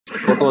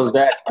was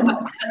that?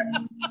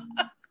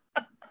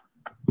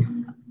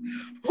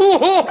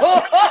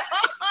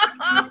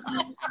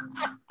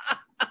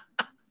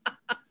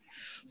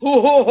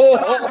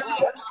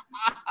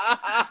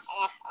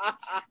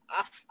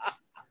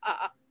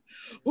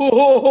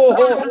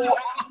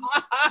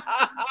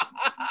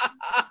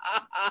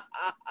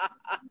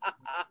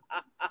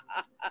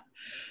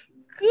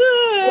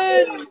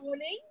 Good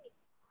morning,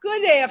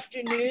 good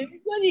afternoon,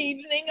 good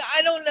evening.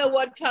 I don't know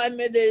what time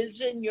it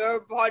is in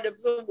your part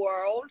of the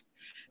world.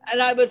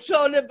 And I was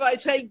told if I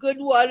say good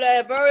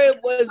whatever,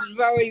 it was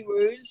very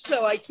rude,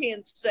 so I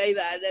can't say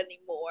that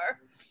anymore.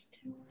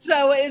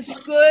 So it's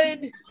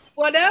good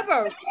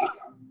whatever.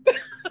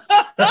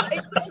 I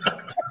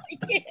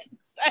can't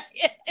say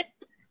it.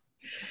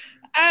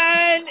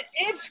 And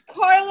it's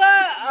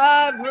Carla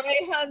of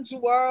Rehan's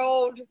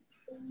World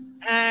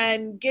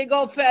and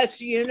Giggle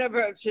Fest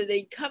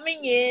University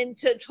coming in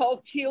to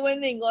talk to you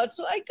in English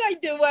like I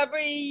do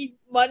every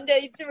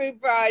Monday through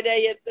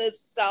Friday at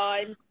this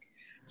time.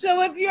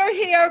 So if you're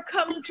here,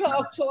 come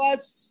talk to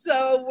us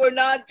so we're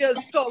not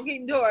just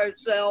talking to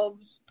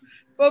ourselves.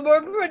 But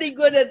we're pretty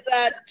good at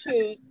that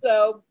too.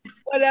 So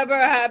whatever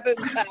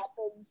happens,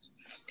 happens.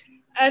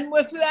 And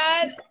with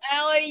that,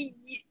 Allie,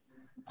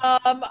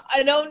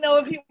 I don't know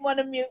if you want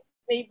to mute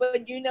me,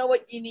 but you know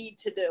what you need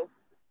to do.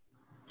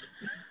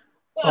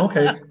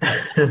 Okay,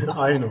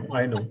 I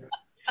know.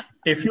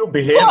 If you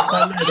behave,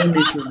 Carla, I don't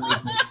need to mute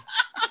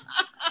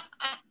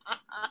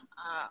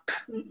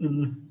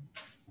you.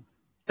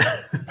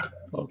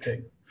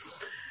 Okay.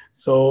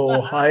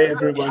 So, hi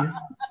everyone.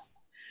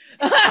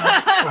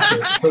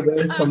 Okay, so there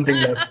is something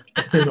left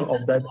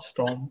of that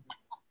storm.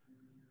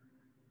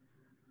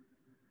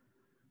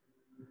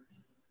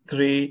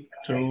 3,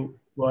 2,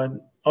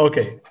 1.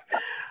 Okay.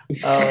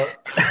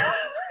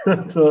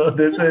 So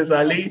this is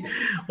Ali,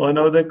 one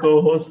of the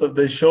co-hosts of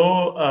the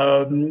show.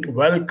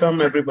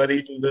 Welcome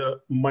everybody to the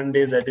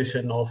Monday's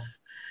edition of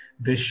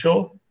this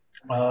show.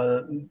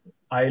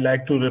 I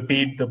like to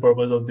repeat the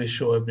purpose of this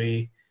show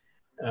every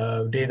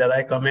day that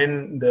I come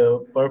in.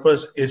 The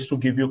purpose is to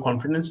give you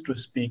confidence to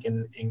speak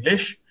in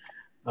English.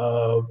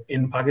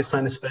 In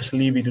Pakistan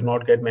especially, we do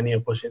not get many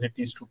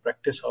opportunities to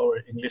practice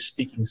our English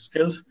speaking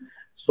skills.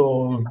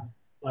 So,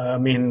 I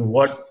mean,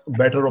 what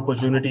better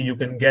opportunity you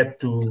can get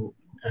to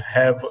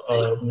have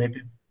a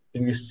native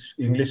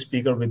English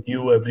speaker with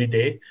you every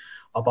day,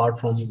 apart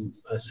from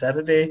a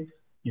Saturday,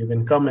 you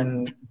can come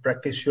and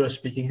practice your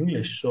speaking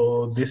English.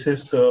 So this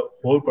is the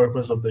whole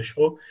purpose of the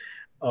show.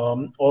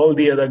 All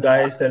the other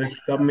guys that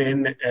come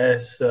in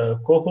as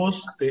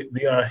co-hosts,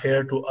 we are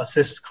here to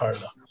assist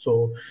Carla.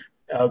 So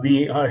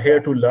we are here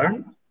to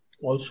learn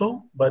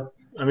also, but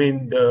I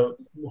mean, the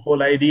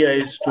whole idea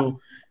is to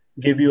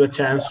give you a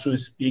chance to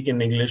speak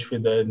in English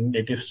with a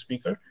native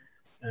speaker.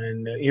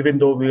 And even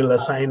though we'll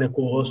assign a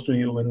co-host to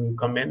you when you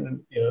come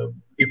in,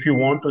 if you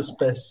want to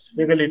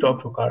specifically talk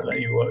to Carla,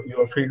 you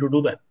are free to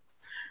do that.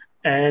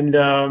 And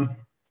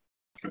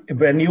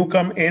when you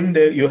come in,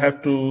 you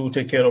have to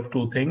take care of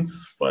two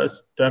things.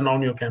 First, turn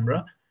on your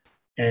camera.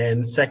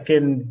 And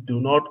second,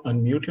 do not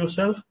unmute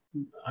yourself.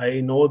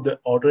 I know the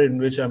order in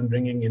which I'm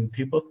bringing in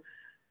people.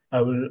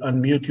 I will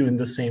unmute you in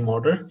the same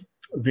order.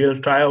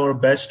 We'll try our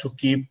best to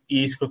keep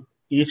each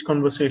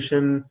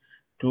conversation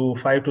to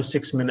 5 to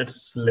 6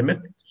 minutes limit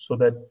so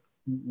that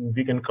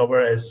we can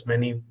cover as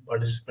many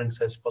participants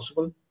as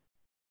possible.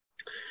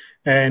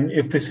 And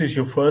if this is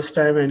your first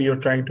time and you're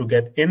trying to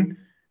get in,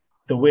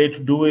 the way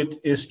to do it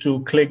is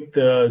to click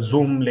the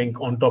Zoom link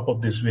on top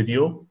of this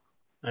video.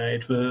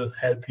 It will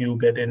help you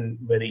get in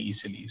very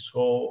easily.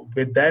 So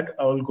with that,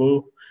 I will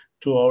go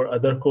to our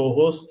other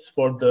co-hosts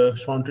for the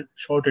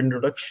short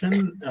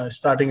introduction,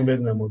 starting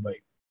with Mahmood Bhai.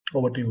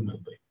 Over to you,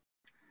 Mahmood Bhai.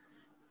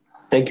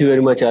 Thank you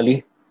very much,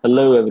 Ali.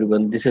 Hello,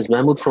 everyone. This is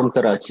Mahmood from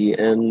Karachi,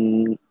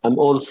 and I'm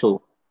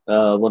also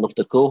one of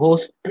the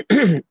co-hosts.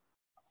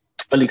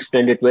 Ali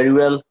explained it very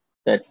well,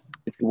 that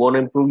if you want to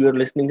improve your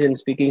listening and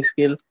speaking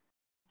skill,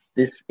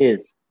 this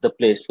is the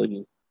place for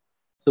you.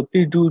 So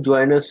please do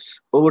join us.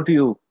 Over to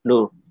you,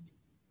 Noor.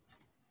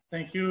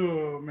 Thank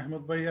you,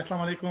 Mahmoud Bhai.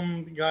 Assalamu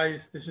alaikum,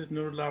 guys. This is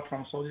Nurullah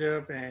from Saudi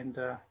Arabia, and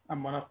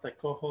I'm one of the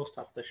co-hosts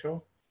of the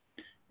show.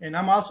 And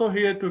I'm also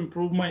here to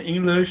improve my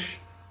English.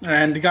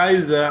 And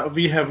guys,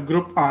 we have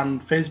group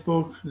on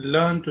Facebook,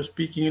 Learn to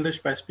Speak English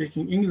by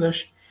Speaking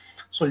English.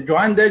 So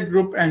join that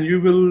group and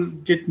you will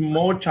get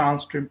more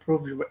chance to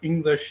improve your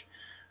English.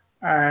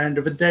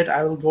 And with that,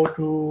 I will go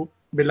to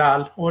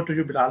Bilal. Over to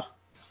you, Bilal.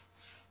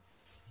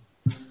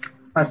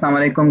 Assalamu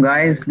alaikum,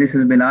 guys. This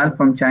is Bilal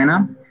from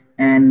China.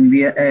 And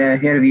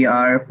here we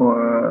are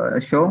for a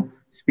show,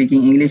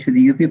 Speaking English with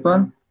you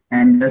people.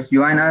 And just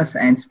join us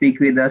and speak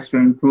with us to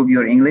improve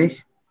your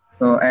English.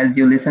 So as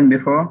you listened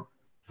before,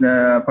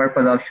 the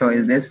purpose of show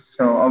is this.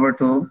 So over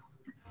to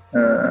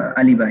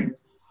Ali Bhai.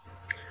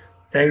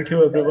 Thank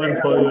you everyone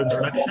for your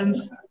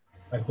introductions.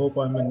 I hope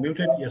I'm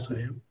unmuted. Yes,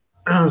 I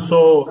am.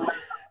 So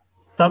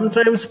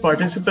sometimes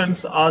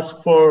participants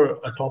ask for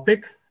a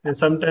topic and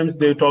sometimes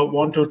they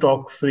want to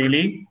talk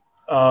freely.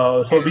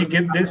 So we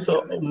give this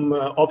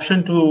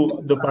option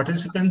to the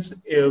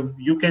participants.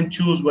 You can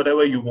choose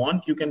whatever you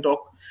want. You can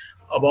talk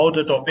about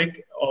a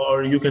topic,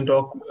 or you can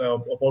talk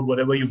about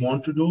whatever you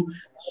want to do.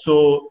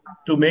 So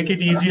to make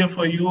it easier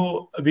for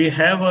you, we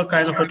have a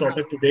kind of a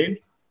topic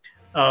today.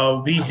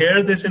 We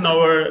hear this in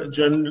our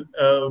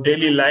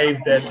daily life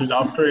that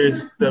laughter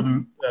is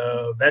the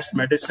best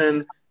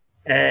medicine,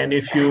 and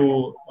if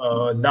you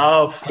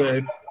laugh,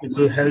 it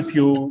will help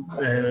you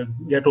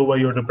get over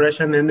your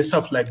depression and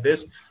stuff like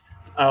this.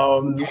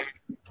 Um,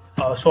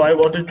 so I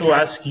wanted to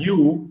ask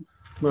you,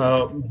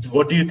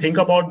 what do you think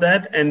about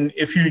that? And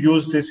if you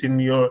use this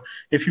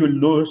if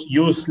you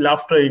use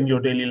laughter in your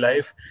daily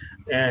life,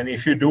 and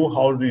if you do,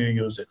 how do you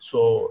use it?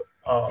 So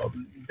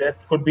that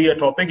could be a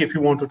topic. If you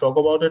want to talk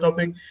about a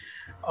topic,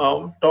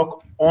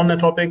 talk on a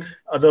topic.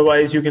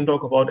 Otherwise, you can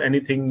talk about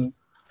anything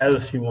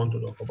else you want to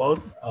talk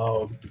about.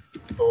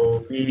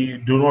 So we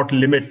do not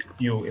limit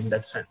you in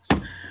that sense.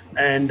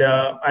 And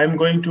I'm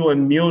going to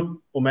unmute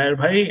Umair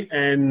Bhai,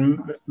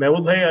 and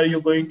Mehmood Bhai, are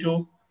you going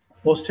to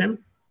host him?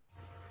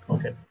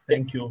 Okay,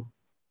 thank you.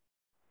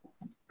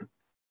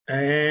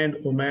 And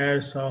Umair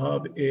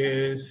Sahab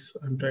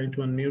I'm trying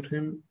to unmute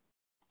him.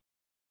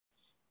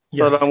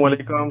 Yes, Assalamu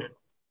alaikum.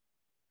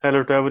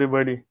 Hello to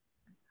everybody.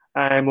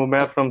 I am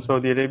Umair from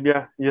Saudi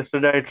Arabia.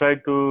 Yesterday I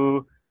tried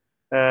to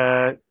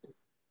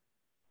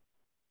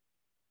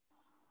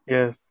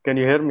yes, can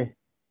you hear me?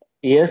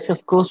 Yes,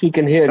 of course we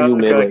can hear you,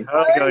 Umair.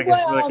 Okay.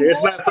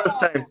 It's my first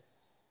time.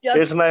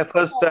 It's my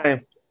first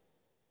time.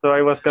 So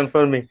I was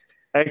confirming.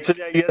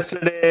 Actually,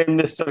 yesterday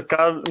Mr.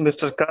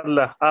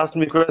 Carla asked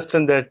me a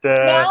question that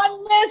not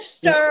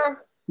Mr.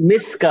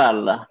 Miss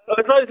Carla.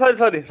 Oh,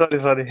 sorry. Yes,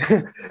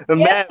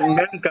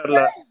 Ma'am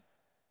Carla.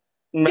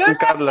 You're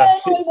not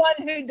the only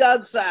one who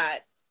does that.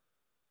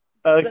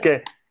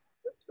 Okay.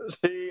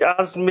 She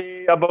asked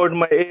me about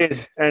my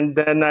age, and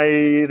then I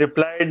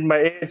replied my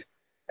age,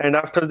 and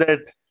after that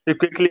she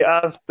quickly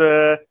asked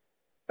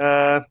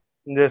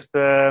this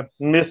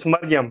Miss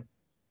Mariam.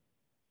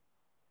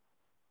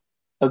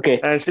 Okay.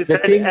 And she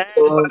said,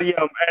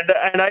 Mariam,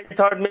 and I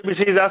thought maybe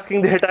she's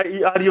asking that,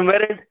 are you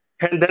married?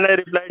 And then I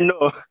replied,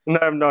 no,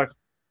 I'm not.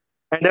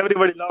 And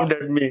everybody laughed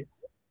at me.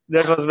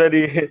 That was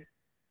very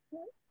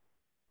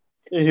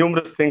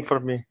humorous thing for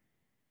me.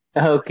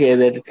 Okay,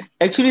 that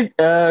actually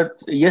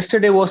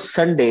yesterday was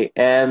Sunday,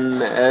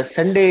 and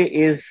Sunday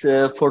is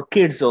for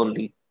kids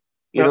only.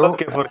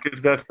 Okay, for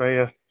kids, that's why,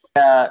 yes.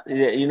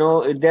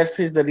 That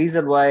is the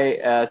reason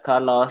why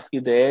Carla asked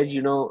you the age.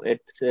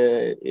 It's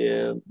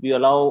we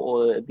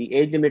allow the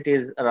age limit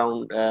is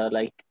around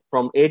like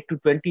from 8 to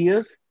 20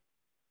 years.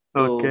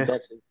 So okay.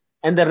 That's it.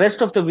 And the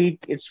rest of the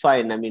week, it's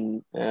fine. I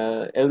mean,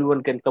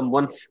 everyone can come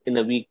once in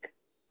a week.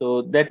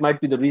 So that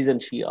might be the reason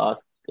she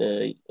asked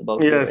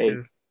about your age.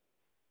 Yes.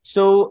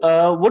 So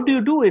what do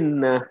you do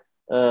in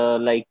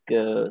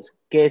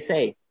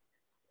KSA?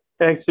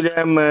 Actually,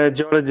 I'm a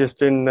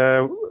geologist in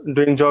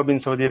doing job in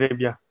Saudi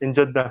Arabia, in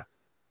Jeddah.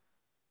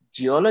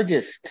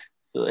 Geologist.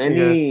 So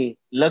any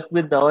luck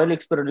with the oil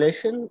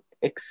exploration?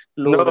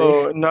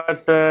 No,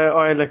 not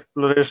oil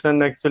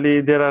exploration.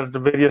 Actually, there are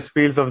various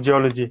fields of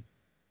geology.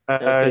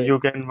 Okay. You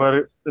can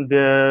work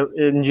the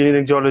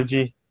engineering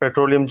geology,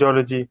 petroleum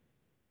geology,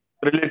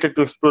 related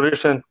to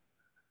exploration.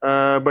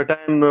 But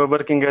I'm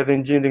working as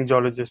engineering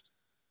geologist.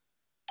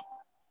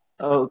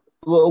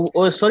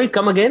 Sorry,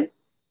 come again.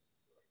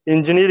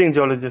 Engineering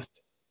geologist.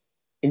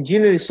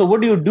 Engineering. So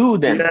what do you do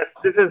then? Yes,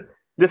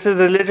 this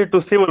is related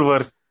to civil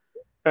works.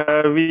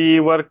 We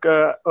work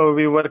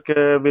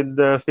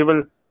with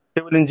civil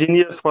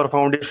engineers for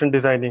foundation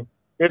designing.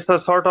 It's a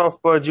sort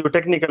of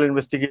geotechnical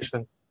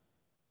investigation.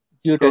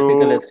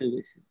 Geotechnical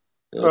investigation.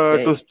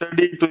 Okay.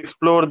 To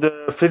explore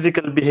the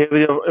physical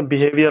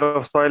behavior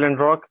of soil and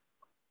rock,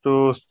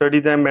 to study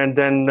them, and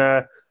then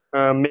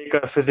make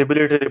a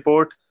feasibility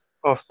report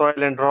of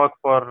soil and rock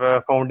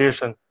for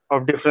foundation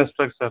of different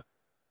structure,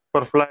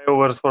 for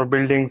flyovers, for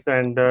buildings,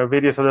 and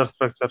various other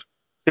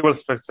civil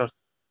structures.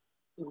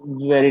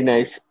 Very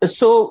nice.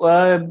 So,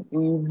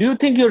 do you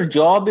think your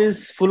job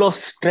is full of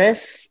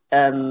stress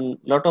and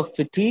lot of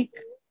fatigue?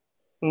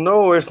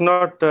 No, it's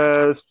not.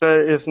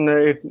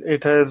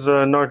 It has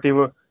not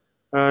even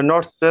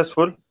not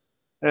stressful.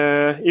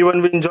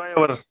 Even we enjoy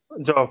our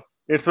job.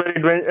 It's very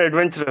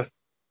adventurous.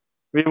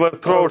 We were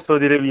throughout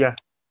Saudi Arabia.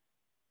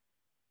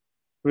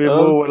 We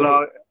move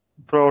along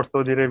throughout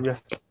Saudi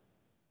Arabia.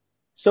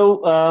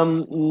 So,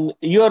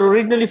 you are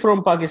originally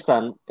from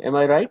Pakistan, am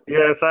I right?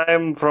 Yes, I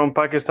am from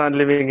Pakistan,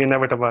 living in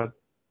Abbottabad.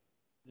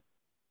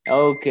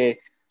 Okay.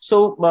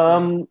 So,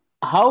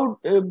 how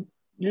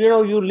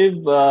you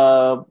live?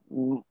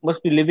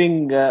 Must be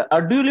living.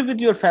 Do you live with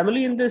your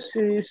family in this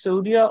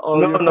Saudi or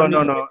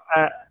no.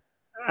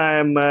 I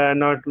am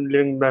not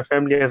living with my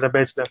family as a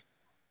bachelor.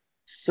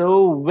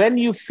 So when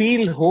you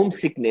feel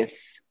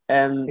homesickness,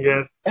 and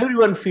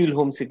everyone feel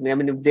homesickness, I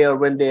mean,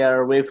 when they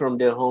are away from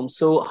their home.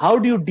 So how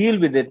do you deal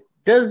with it?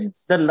 Does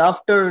the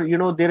laughter,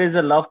 there is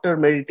a laughter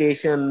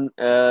meditation,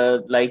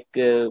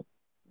 laughter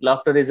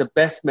is a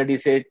best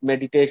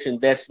meditation.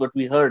 That's what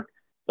we heard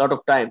a lot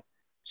of time.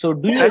 So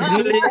do you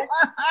agree with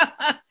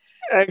that?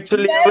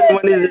 Actually,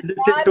 everyone is Medicine,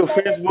 addicted not to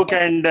Facebook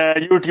medicine.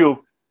 and YouTube.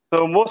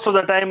 So most of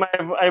the time,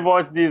 I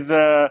watch these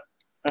uh,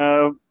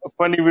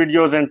 funny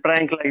videos and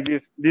prank like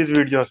these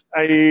videos.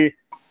 I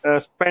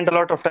spent a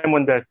lot of time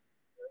on that.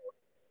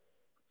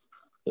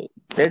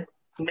 That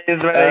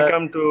Means uh,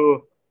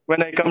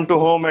 when I come to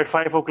home at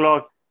 5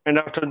 o'clock, and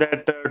after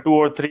that 2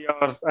 or 3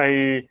 hours,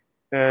 I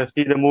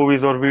see the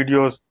movies or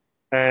videos,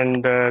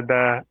 and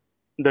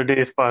the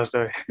days passed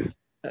away.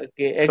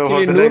 okay. So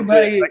for Actually, the Noor next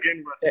day Bhai.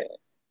 again.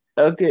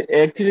 Okay.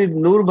 Actually,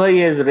 Noor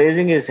Bhai is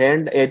raising his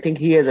hand. I think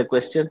he has a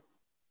question.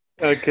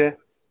 Okay.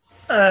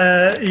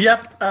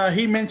 Yep.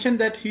 He mentioned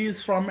that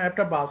he's from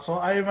Aptabad, so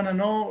I want to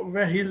know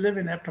where he live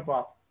in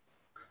Aptabad.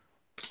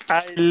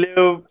 I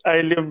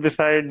live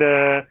beside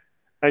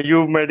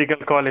Ayub Medical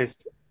College,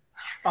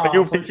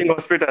 Ayub So Teaching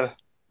Hospital.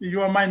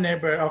 you are my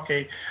neighbor.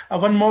 Okay.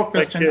 One more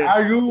question. Okay.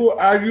 Are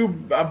you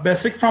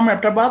basic from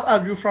Aptabad?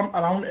 Are you from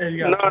around No,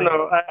 areas like?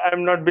 no,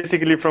 I'm not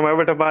basically from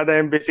Ahmedabad.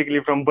 I'm basically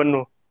from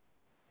Bannu.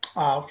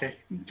 Okay,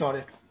 got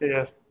it.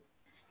 Yes.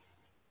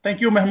 Thank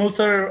you, Mahmood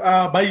sir.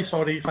 Bhai,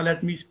 sorry for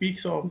let me speak.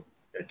 So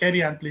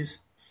carry on, please.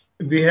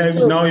 We have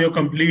So, now your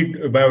complete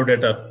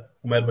biodata,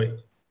 Umar bhai.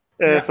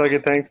 Yeah. Yes. Okay.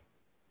 Thanks.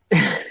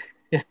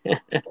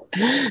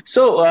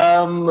 so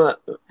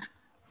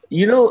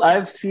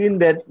I've seen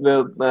that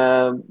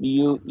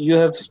you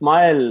have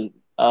smile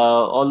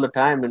all the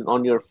time and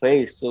on your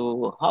face.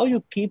 So how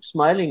you keep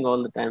smiling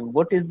all the time?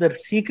 What is the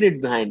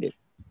secret behind it?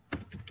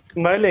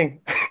 Smiling.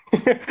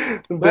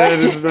 There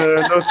is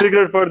no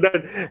secret for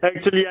that.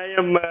 Actually, I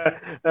am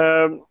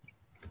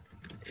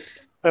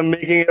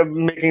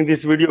making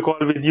this video call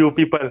with you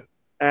people,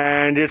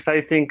 and it's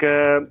I think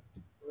a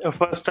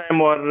first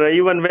time or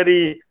even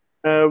very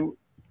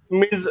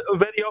means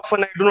very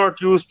often I do not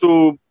used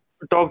to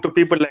talk to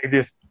people like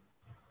this.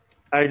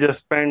 I just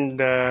spend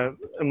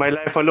my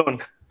life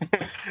alone.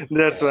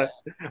 That's why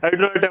I do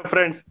not have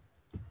friends.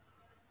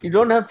 You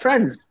don't have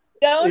friends.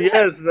 Don't have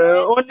Yes,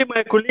 friends. only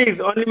my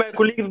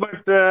colleagues.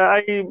 But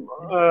I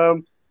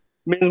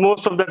means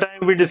most of the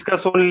time we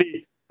discuss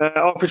only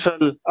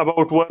official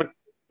about work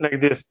like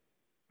this.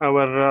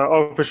 Our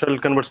official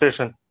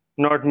conversation,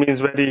 not means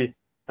very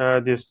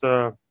this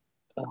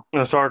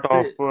sort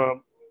of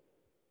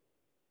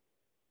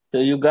So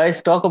you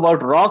guys talk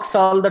about rocks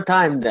all the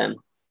time then.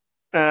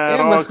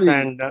 Yeah, must rocks be.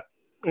 and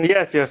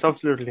yes,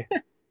 absolutely.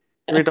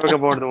 We talk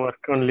about the work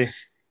only.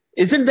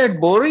 Isn't that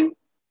boring?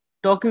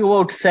 Talking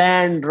about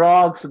sand,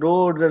 rocks,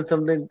 roads, and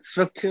something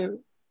structure.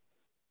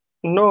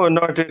 No,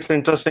 not it's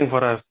interesting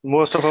for us.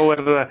 Most of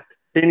our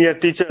senior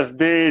teachers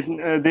they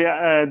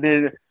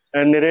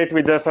narrate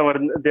with us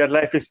their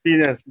life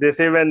experience. They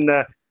say when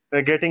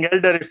getting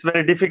elder, it's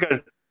very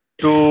difficult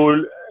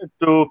to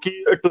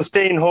to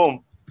stay in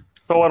home.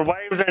 So our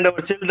wives and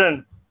our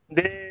children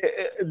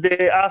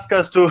they ask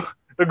us to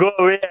go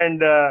away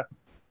and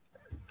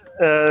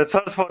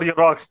search for your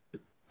rocks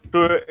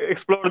to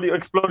explore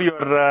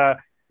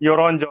your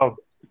own job,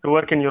 to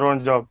work in your own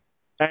job,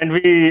 and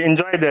we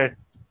enjoy that.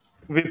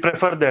 We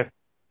prefer that.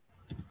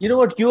 You know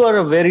what? You are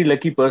a very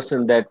lucky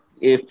person that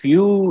if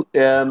you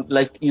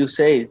like you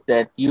say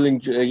that you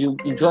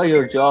enjoy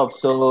your job.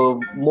 So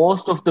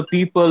most of the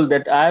people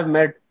that I've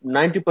met,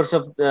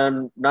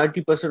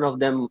 90% of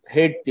them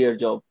hate their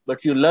job,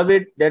 but you love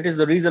it. That is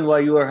the reason why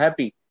you are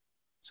happy.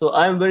 So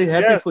I'm very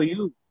happy Yes, for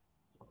you.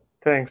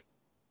 thanks.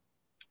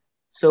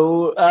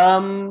 So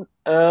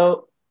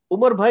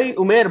Umer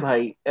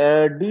Bhai,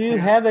 do you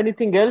Yes. have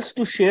anything else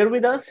to share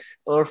with us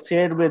or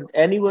share with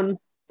anyone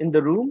in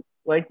the room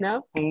right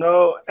now?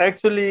 No,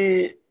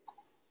 actually,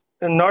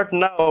 not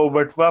now,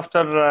 but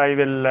after I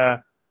will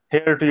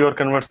hear to your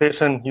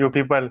conversation, you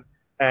people,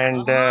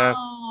 and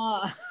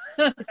Ah.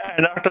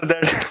 and after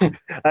that,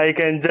 I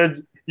can judge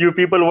you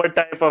people what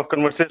type of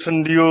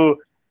conversation do you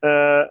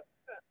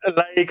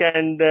like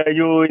and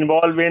you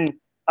involve in.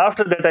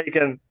 After that, I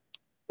can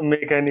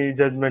make any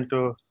judgment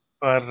to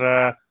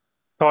or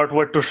thought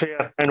what to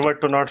share and what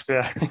to not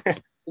share.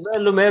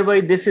 Well, Umair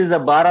bhai, this is a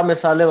bara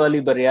masale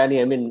wali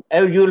biryani. I mean,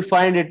 you will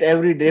find it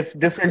every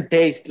different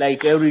taste,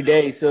 like every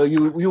day. So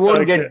you won't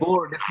Okay, get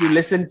bored if you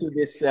listen to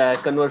this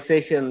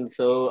conversation.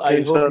 So I hope you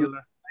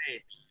inshallah, try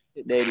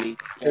it daily.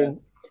 In,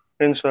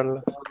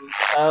 inshallah.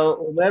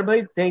 Umair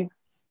bhai, think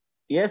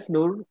yes,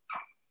 Noor.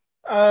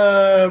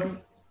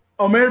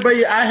 Omer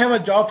bhai, I have a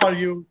job for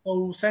you.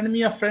 So send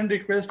me a friend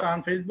request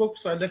on Facebook.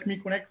 So let me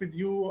connect with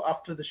you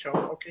after the show.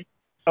 Okay.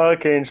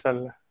 Okay,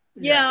 inshallah.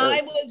 Yeah, Uh,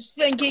 I was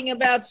thinking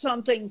about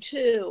something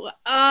too.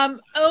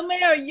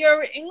 Omer,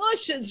 your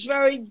English is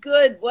very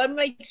good. What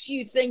makes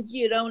you think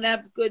you don't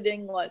have good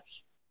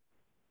English?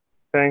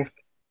 Thanks.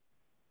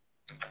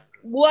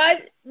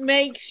 What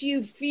makes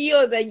you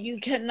feel that you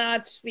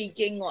cannot speak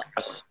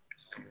English?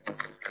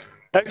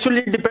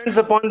 Actually, it depends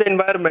upon the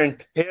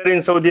environment. Here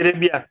in Saudi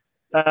Arabia,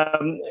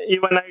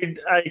 even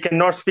I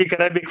cannot speak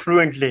Arabic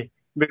fluently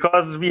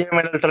because we have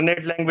an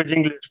alternate language,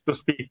 English, to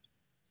speak.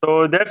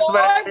 So that's You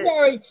why, are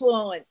very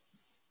fluent.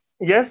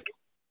 yes,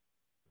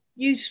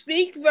 You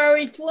speak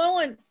very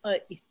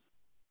fluently.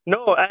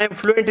 No, I am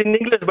fluent in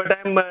English, but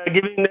I'm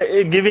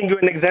giving you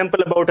an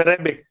example about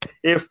Arabic.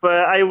 If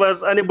I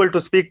was unable to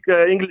speak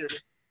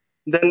English,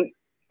 then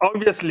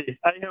obviously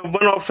I have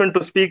one option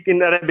to speak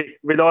in Arabic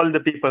with all the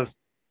peoples,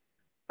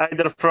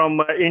 either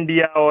from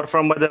India or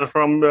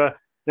Philippine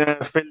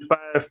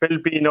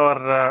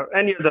or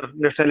any other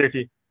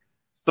nationality.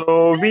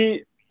 So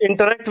we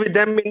interact with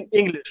them in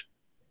English.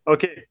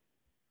 Okay.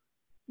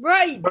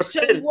 Right. But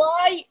so still,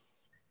 why?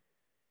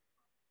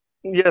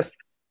 yes,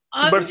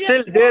 I'm but just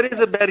still there is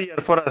a barrier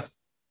for us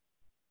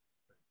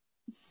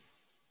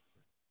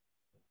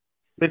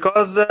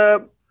because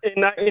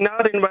in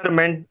our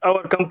environment,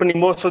 our company,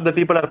 most of the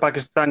people are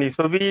Pakistani.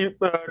 So we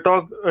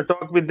talk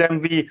with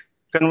them.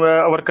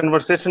 Our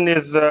conversation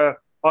is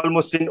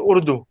almost in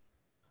Urdu,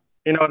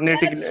 in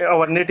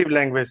our native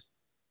language.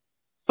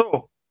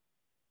 So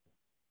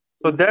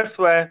that's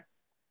why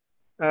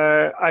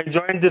I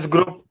joined this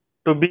group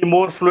to be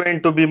more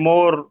fluent, to be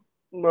more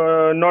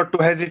not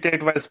to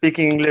hesitate while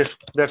speaking English.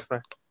 That's why.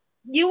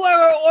 you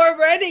are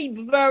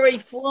already very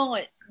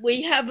fluent.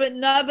 We have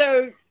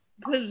another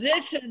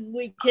position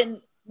we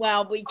can,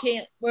 well, we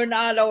can't, we're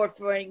not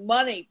offering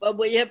money, but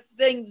we have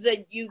things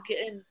that you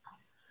can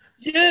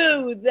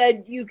do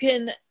that you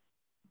can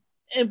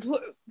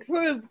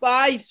improve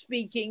by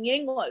speaking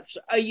English.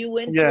 Are you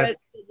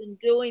interested in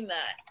doing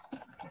that?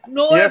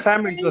 Yes,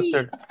 I'm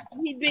interested.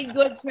 He'd be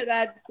good for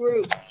that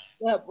group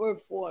that we're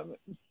forming.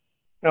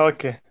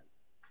 Okay.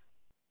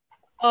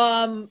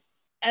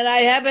 And I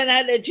haven't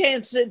had a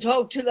chance to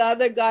talk to the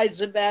other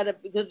guys about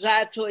it because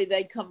actually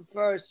they come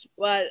first.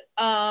 But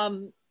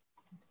don't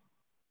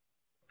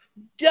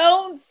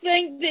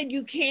think that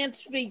you can't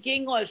speak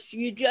English.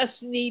 You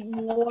just need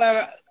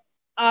more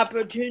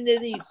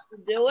opportunities to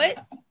do it.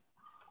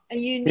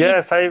 And you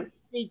need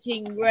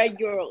speaking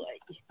regularly.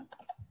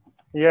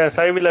 Yes,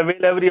 I will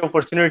avail every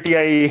opportunity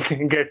I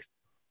get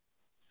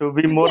to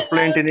be more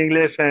fluent in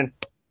English. And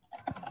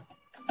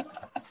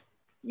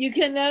you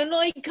can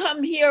only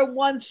come here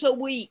once a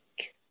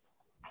week.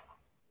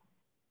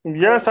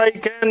 Yes, I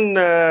can.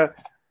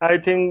 I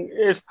think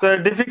it's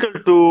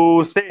difficult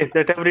to say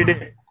that every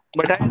day,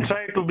 but I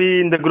try to be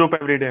in the group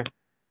every day.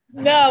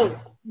 No,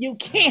 you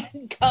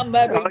can't come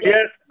every day.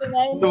 Yes,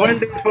 one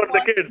day for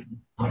the kids.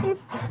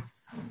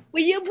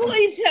 Will you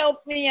please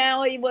help me,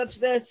 Ali, with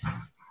this?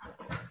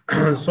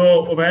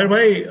 So, Umair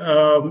bhai,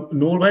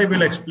 Noor bhai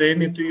will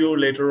explain it to you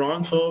later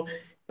on. So,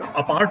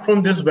 apart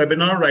from this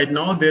webinar right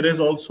now, there is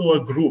also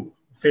a group,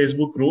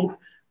 Facebook group,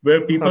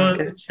 where people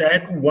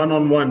chat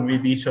one-on-one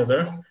with each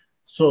other.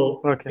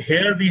 So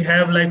here we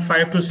have like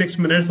 5 to 6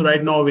 minutes.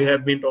 Right now we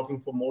have been talking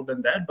for more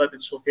than that, but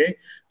it's okay.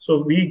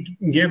 So we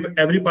give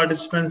every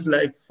participant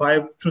like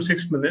 5 to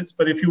 6 minutes.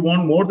 But if you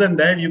want more than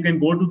that, you can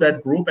go to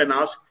that group and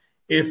ask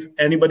if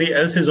anybody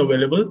else is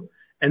available.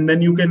 And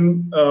then you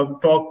can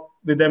talk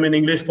with them in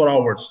English for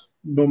hours.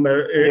 No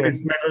matter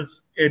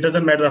it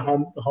doesn't matter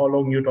how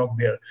long you talk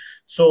there.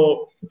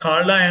 So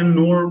Carla and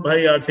Noor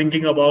bhai are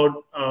thinking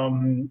about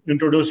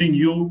introducing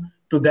you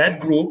to that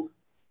group,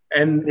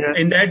 and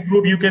in that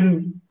group you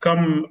can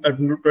come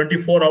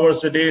 24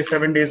 hours a day,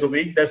 7 days a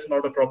week. That's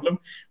not a problem.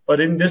 But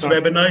in this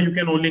webinar, you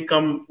can only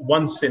come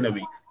once in a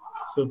week.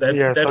 So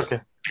that's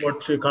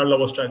what Carla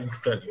was trying to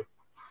tell you.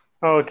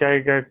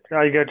 Okay,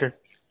 I get it.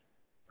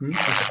 Okay.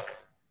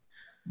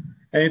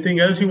 Anything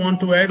else you want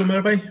to add,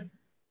 Umar bhai?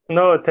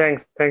 No,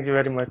 thanks. Thank you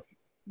very much.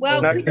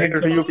 Well, thanks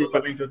to you people.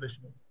 Coming to the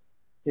show.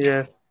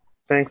 Yes,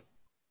 thanks.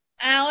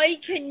 Ali,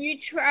 can you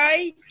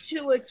try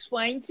to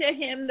explain to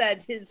him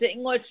that his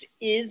English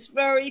is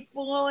very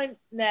fluent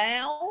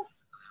now?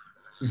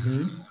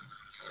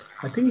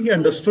 I think he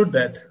understood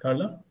that,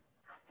 Carla.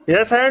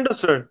 Yes, I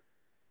understood.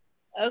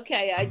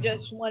 Okay, I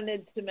just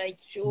wanted to make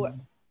sure.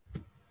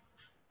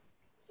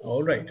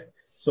 All right.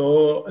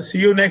 So see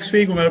you next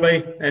week, Umar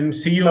bhai, and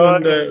see you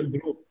in the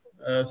group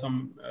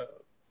some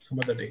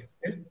other day.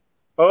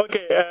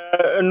 Okay.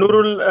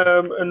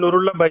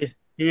 Nurullah bhai,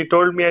 he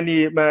told me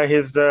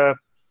his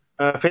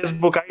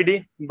Facebook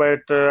ID, but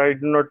I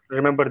do not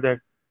remember that.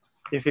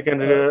 If you can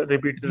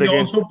repeat it again. He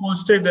also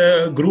posted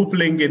a group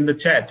link in the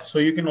chat, so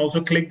you can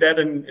also click that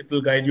and it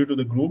will guide you to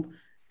the group.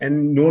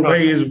 And Noor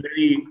bhai is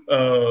very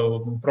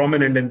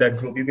prominent in that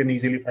group. You can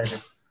easily find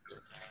it.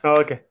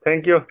 Okay,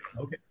 thank you.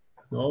 Okay,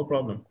 no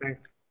problem.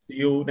 Thanks. See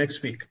you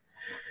next week.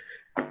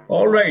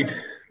 All right.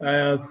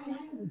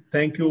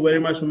 Thank you very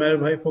much, Umair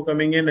bhai, for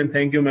coming in, and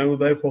thank you, Mahmood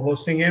bhai, for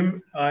hosting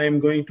him. I am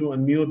going to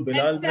unmute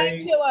Bilal bhai.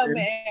 Thank you,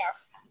 Umair.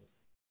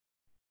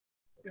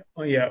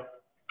 Oh, yeah.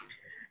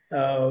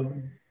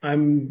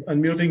 I'm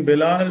unmuting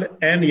Bilal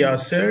and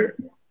Yasser.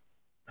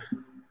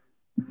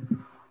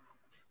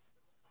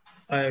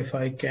 If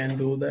I can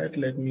do that,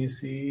 let me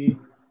see.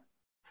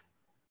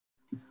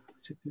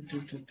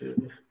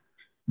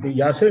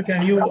 Yasser,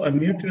 can you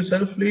unmute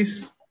yourself,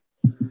 please?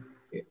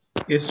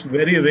 It's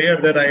very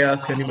rare that I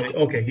ask anybody.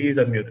 Okay, he is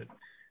unmuted.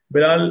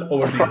 Bilal,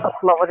 over to you.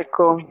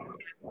 Assalamualaikum.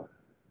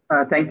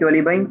 Thank you,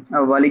 Ali bhai.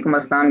 Walaikum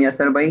assalam,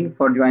 Yasser bhai,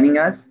 for joining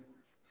us.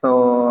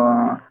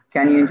 So,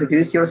 can you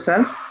introduce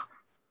yourself?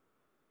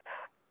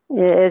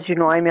 Yeah, as you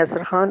know, I'm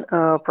Yasir Khan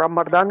from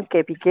Mardan,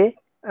 KPK,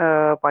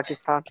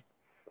 Pakistan,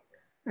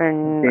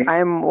 and Okay.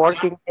 I'm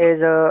working as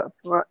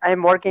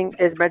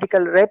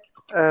medical rep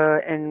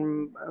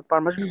in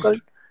pharmaceutical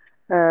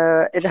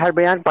in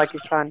Harbayan,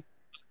 Pakistan.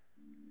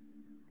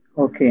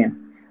 Okay.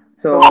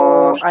 So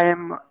So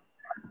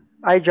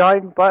I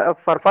joined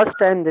for first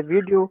time the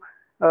video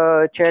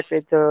chat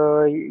with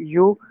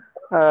you.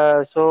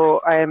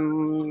 So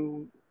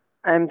I'm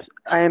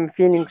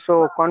feeling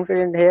so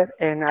confident here,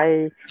 and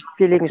I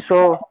feeling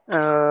so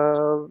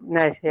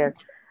nice here,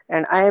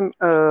 and I'm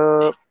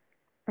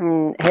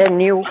here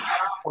new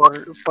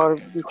for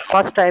the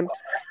first time.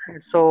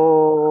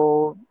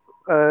 So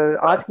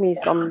ask me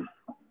some.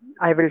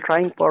 I will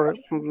trying for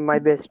my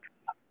best.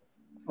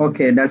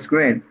 okay, that's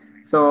great.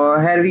 So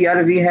here we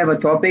are. We have a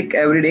topic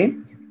every day.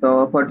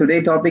 So for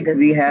today topic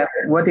we have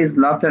what is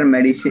laughter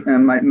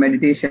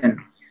meditation.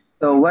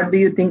 So what do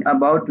you think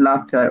about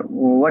laughter?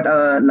 What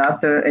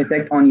laughter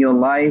effect on your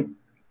life?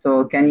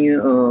 So can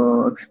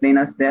you explain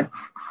us that?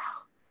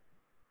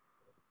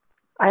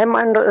 I am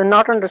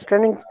not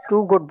understanding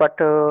too good, but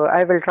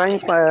I will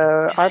trying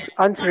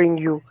answering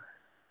you.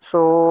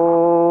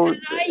 So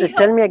Can I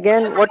tell help me you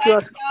again with what you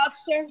are. that,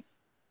 Yasser?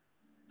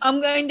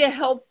 I'm going to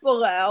help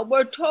Bilal.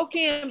 We're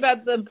talking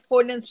about the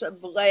importance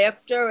of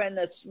laughter and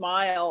a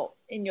smile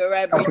in your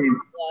everyday Okay.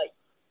 life.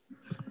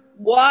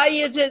 Why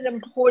is it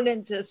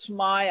important to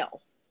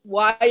smile?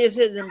 Why is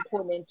it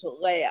important to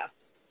laugh?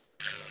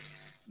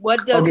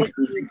 What does Okay. it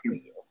Sure, do thank for you.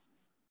 you?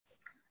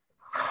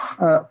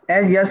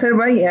 As Yasser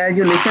bhai, as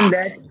you listen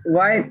that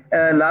why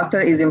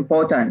laughter is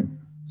important.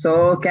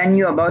 So can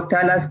you about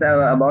tell us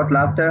about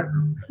laughter?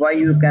 Why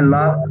you can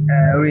laugh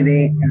every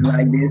day and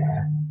like this?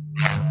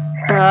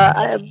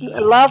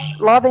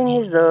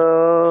 Loving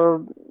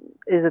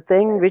is a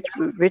thing which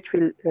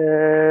will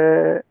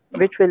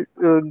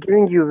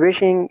giving you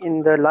wishing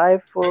in the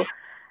life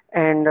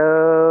and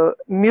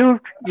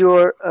mute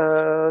your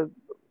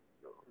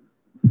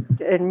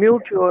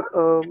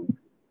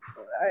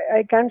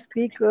I can't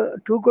speak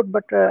too good,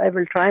 but I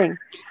will trying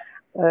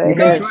You can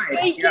You're here. try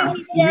it. Yeah,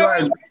 speaking you are.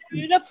 very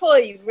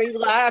beautifully.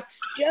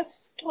 Relax.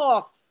 Just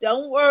talk.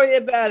 Don't worry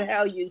about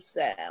how you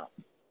sound.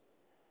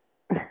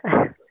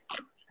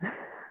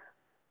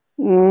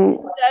 Mm,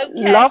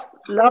 Okay.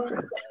 love.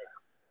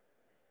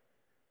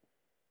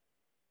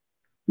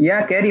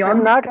 Yeah, carry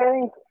I'm on. not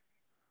hearing.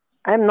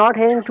 I'm not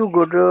hearing too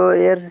good.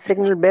 Here's a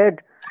signal bad,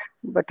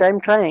 but I'm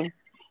trying.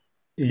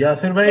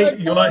 Yasir You're bhai,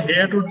 you are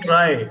here to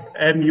try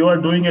and you are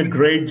doing a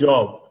great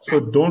job. So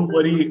don't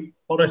worry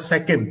for a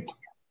second.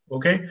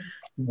 Okay?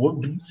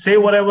 Say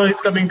whatever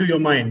is coming to your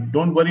mind.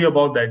 Don't worry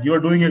about that. You are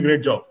doing a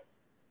great job.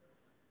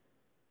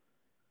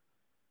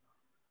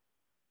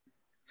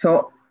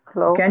 So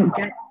Hello. can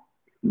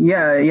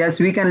yeah, yes,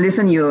 we can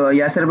listen you,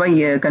 Yasser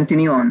bhai.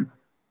 Continue on.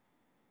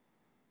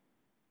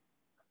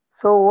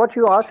 So what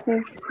you ask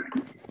me?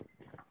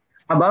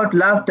 About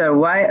laughter,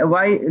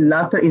 why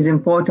laughter is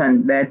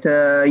important? That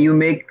you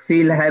make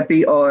feel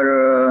happy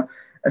or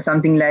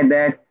something like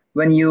that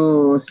when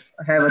you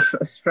have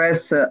a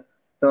stress.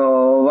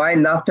 So why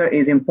laughter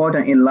is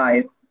important in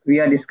life? We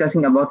are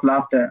discussing about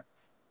laughter.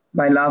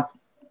 By laugh,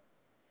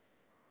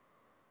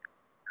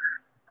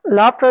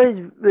 Laughter is.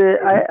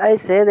 I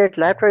say that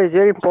laughter is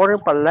very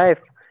important for life,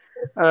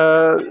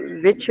 uh,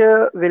 which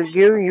will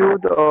give you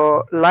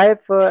the life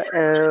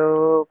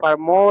for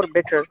more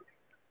better,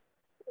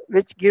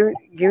 which give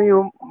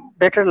you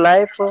better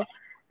life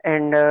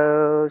and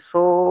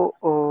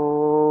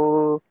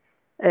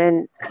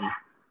and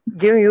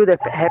give you the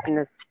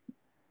happiness.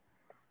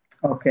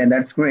 okay,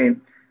 that's great.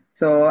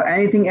 So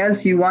anything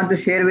else you want to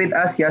share with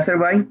us, Yasser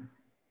bhai?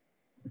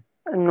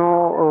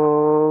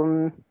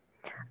 No,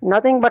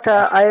 nothing. But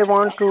I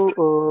want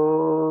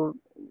to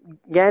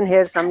gain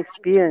here some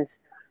experience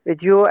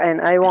with you,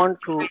 and I want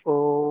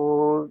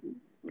to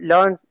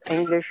learn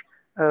English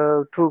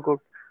too good.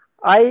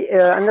 I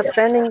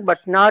understanding, but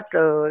not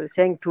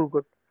saying too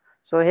good.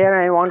 So here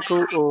I want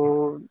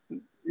to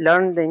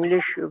learn the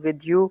English with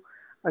you.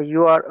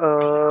 You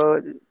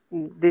are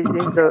this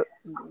is a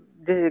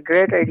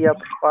great idea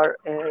for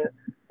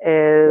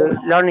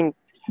learning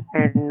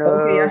and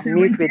Okay, Yasser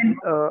meet bhai, with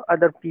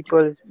other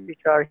peoples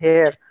which are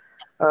here.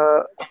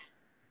 Uh,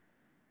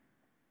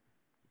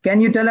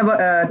 can you tell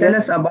yes.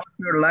 us about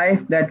your life,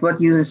 that what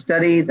you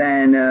studied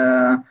and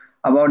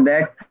about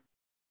that?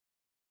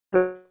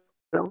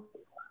 Hello.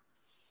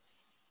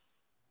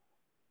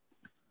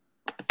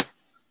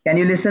 Can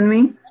you listen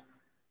me?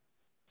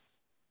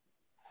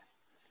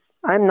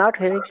 I'm not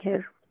hearing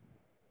here.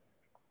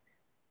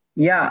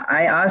 Yeah,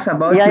 I asked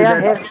about Yeah, you yeah,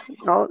 that. here.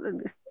 Now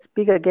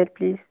speak again,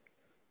 please.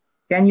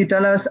 Can you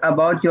tell us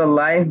about your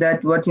life,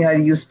 that what you have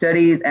you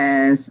studied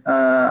and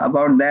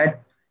about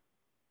that?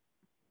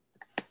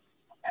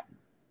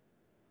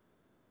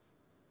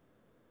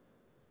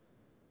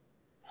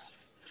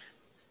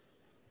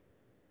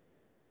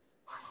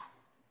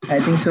 I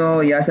think so.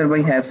 Yasser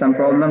bhai have some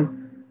problem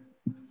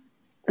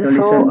to So,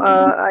 listen.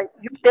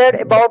 you said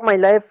about my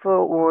life,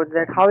 or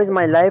that how is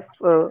my life?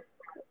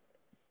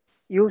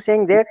 You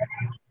saying that?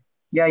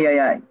 Yeah, yeah,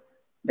 yeah.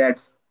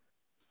 That's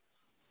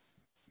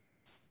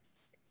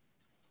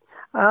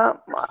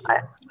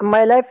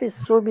My life is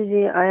so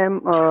busy. I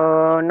am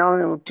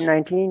now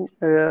 19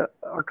 or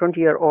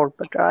 20-year-old,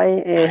 but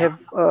I have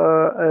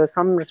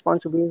some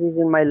responsibilities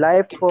in my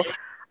life.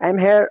 I'm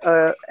here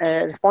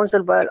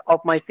responsible of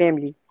my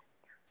family,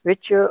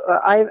 which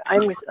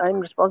I'm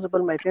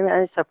responsible my family.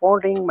 I'm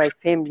supporting my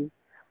family,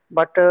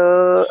 but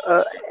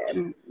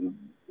um,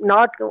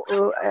 not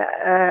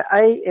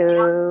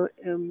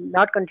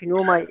not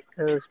continue my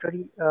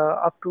study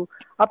up to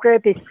after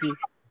FSC.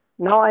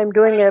 Now I'm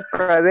doing a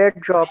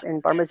private job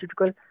in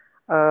pharmaceutical,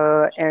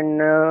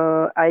 and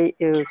I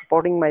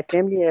supporting my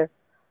family here.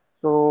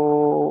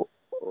 So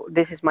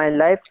this is my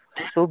life.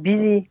 So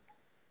busy,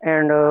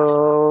 and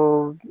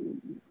so.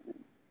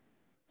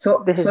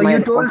 this is my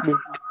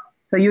responsibility.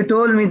 So you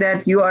told me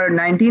that you are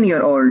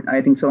 19-year-old.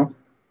 I think so.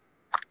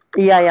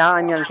 Yeah,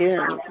 I'm 19.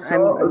 I'm a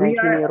So 19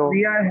 year old.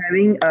 we are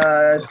having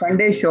a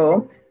Sunday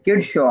show,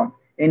 kids show,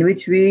 in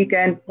which we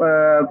can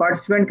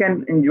participant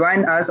can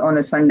join us on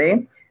a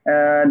Sunday.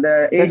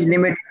 The age Yes,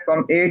 limit is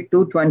from 8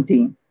 to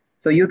 20.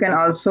 So you can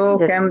also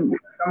yes, come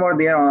over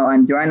there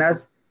and join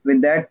us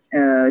with that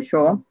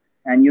show,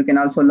 and you can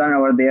also learn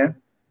over there.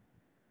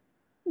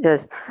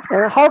 yes.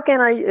 And how can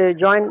I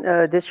join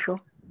this show?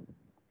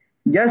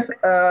 Just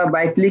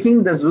by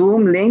clicking the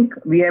Zoom link,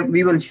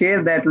 we will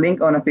share that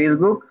link on a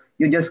Facebook.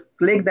 You just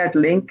click that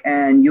link,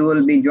 and you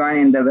will be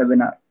joining the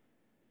webinar.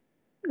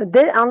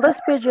 There on this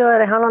page,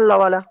 Rehan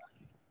Lawala.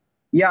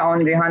 Yeah,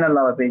 on Rihanna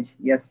Lava page.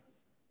 Yes.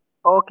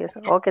 Okay,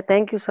 sir. Okay,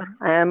 thank you, sir.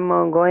 I am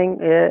going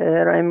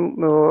here. I'm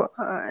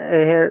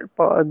here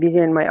busy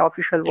in my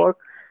official work.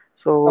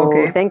 So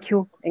Okay. thank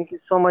you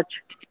so much.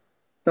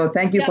 So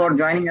thank you for Yes.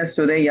 joining us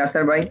today,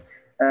 Yasser Bhai.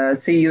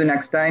 See you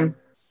next time.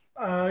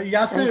 Thank you,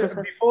 Yasser,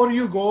 sir. before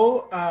you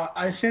go,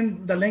 I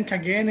sent the link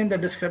again in the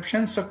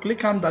description. So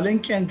click on the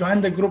link and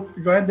join the group,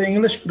 join the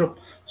English group.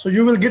 So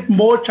you will get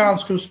more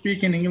chance to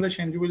speak in English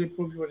and you will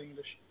improve your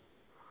English.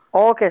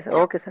 Okay, sir.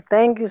 Okay, sir.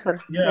 Thank you, sir.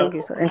 Yeah, Thank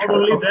you, sir. not Inshallah.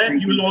 only Okay, that,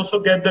 thank you you. will also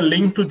get the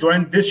link to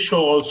join this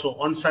show also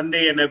on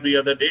Sunday and every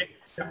other day.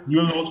 You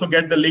will also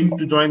get the link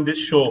to join this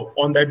show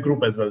on that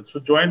group as well. So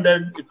join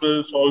that, it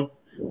will solve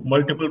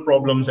multiple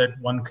problems at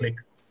one click.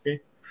 Okay.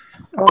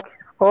 Okay,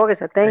 okay,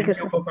 sir. Thank Thank you, you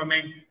sir. for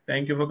coming.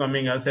 Thank you for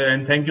coming, Asir.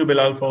 And thank you,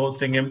 Bilal, for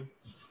hosting him.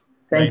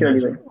 Very Thank you, Ali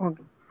nice. Bhai.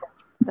 Okay,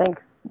 thank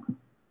you.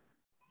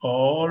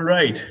 All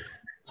right.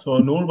 So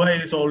Noor Bhai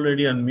is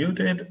already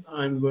unmuted.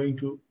 I'm going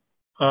to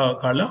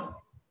Carla,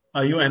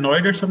 are you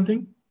annoyed at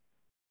something?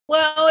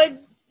 Well, it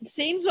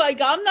seems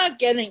like I'm not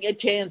getting a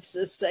chance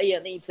to say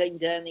anything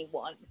to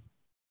anyone.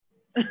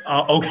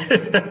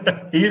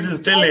 Okay. He's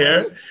still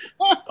here.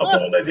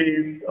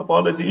 Apologies.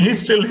 He's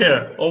still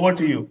here. Over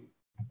to you.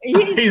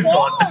 He's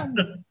gone.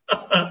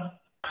 gone.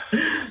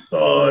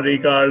 Sorry,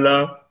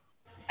 Carla.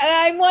 And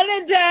I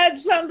wanted to add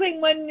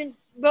something when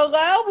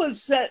Bilal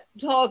was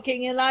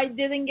talking and I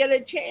didn't get a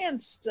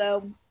chance.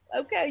 So,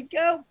 okay,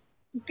 go.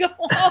 Go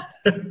on.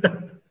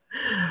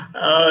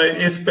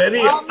 It's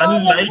very I'm on the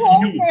unlike you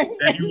corner.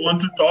 that you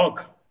want to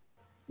talk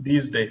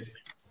these days.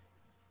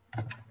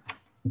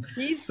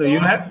 He's So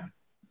gone.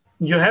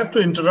 you have to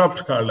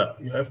interrupt, Carla.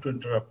 You have to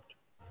interrupt.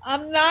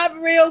 I'm not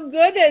real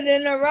good at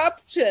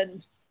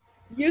interruption.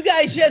 You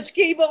guys just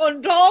keep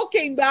on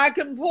talking back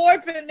and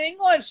forth in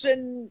English,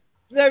 and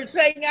they're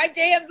saying I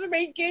can't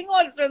speak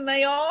English, and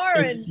they are.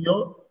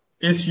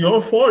 It's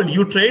your fault.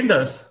 You trained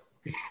us.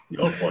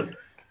 Your fault.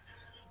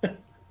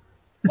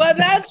 Well,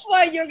 that's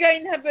why you're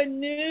going to have a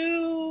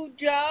new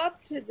job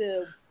to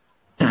do.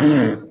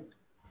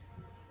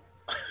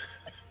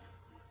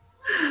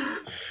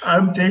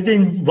 I'm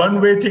taking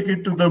one-way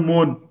ticket to the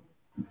moon.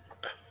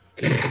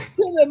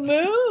 To the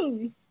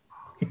moon.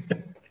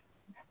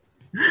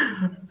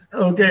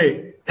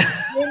 Okay.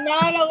 You're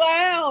not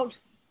allowed.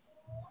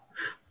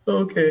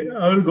 Okay,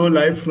 I will go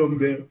live from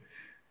there.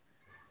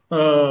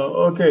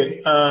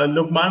 Okay,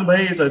 Lukman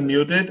Bhai is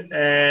unmuted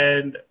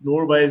and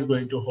Noor Bhai is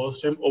going to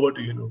host him. Over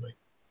to you, Noor Bhai.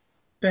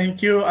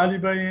 Thank you, Ali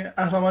Bhai.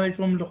 Assalamu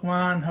alaikum,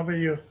 Luqman. How are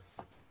you?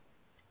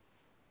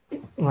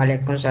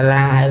 Walaikum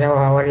salam. Hello,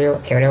 how are you,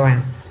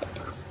 everyone?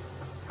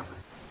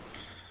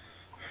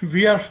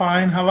 We are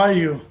fine. How are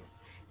you?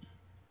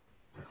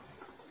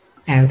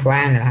 I'm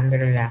fine,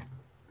 alhamdulillah.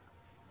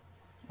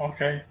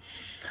 Okay.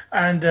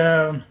 And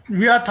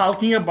we are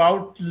talking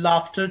about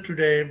laughter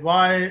today,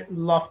 why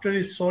laughter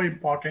is so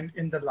important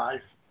in the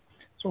life.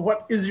 So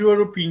what is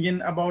your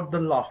opinion about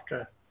the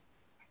laughter?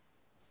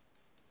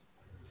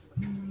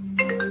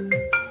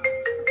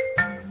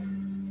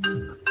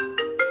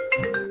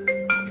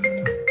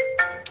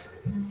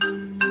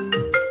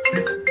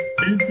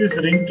 Since this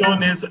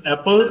ringtone is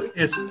Apple,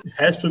 it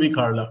has to be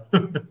Carla.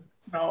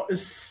 Now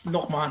it's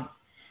Luqman.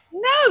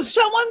 No,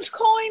 someone's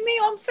calling me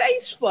on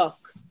Facebook.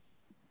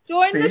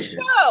 Join the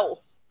show.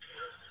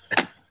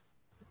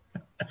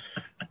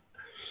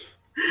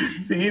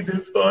 See,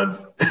 this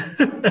was...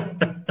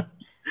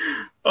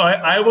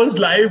 I was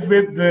live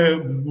with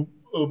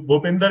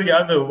Bhupinder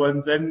Yadav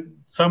once, and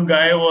some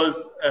guy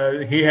was,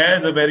 he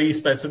has a very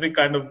specific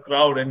kind of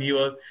crowd, and he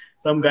was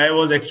some guy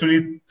was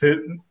actually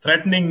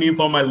threatening me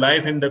for my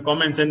life in the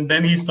comments, and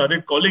then he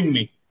started calling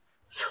me.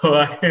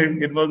 So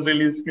it was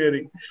really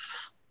scary.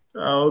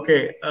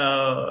 Okay.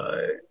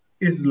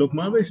 Is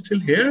Lokman bhai still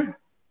here?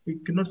 We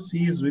cannot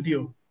see his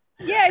video.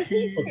 Yeah,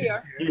 he's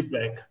here. He's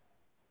back.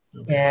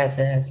 Okay.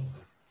 Yes.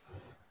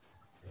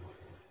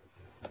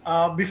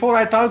 Before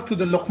I talk to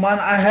the Luqman,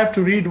 I have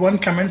to read one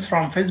comments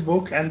from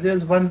Facebook, and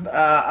there's one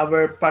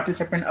our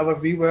participant, our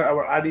viewer,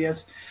 our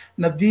audience,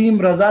 Nadeem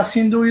Raza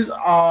Sindhu is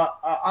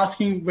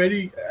asking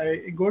very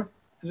good.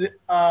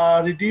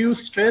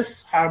 Reduce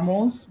stress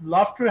hormones.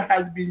 Laughter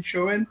has been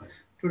shown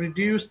to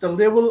reduce the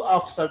level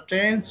of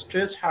certain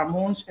stress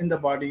hormones in the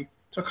body.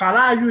 So,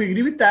 Kara, you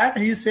agree with that?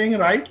 He's saying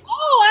right?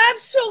 Oh,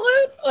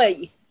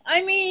 absolutely.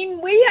 I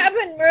mean, we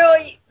haven't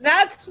really,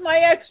 that's my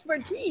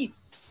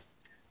expertise.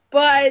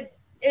 But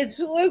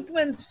it's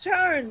Lukeman's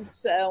turn.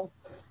 So,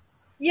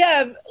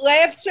 yeah,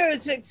 laughter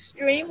is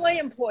extremely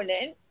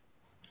important.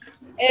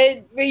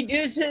 It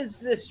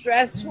reduces the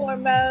stress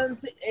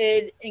hormones.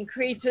 It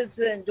increases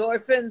the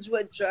endorphins,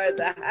 which are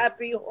the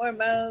happy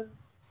hormones.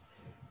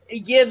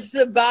 It gives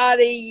the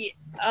body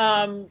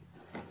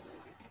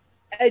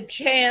a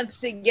chance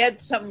to get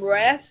some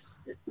rest,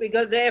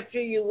 because after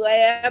you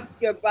laugh,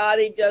 your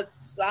body just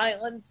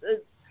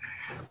silences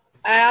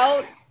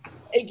out.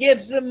 It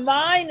gives the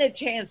mind a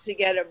chance to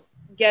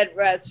get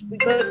rest,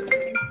 because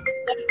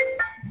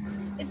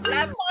it's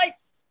not my.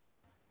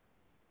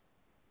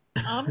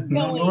 I'm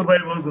going.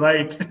 Nobody was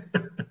right.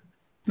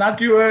 Not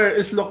your,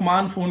 it's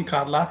Luqman phone,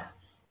 Carla.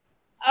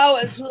 Oh,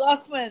 it's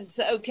Luqman's.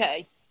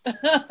 Okay.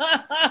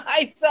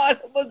 I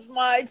thought it was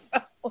my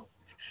phone.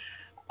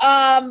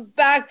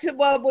 Back to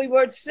what we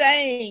were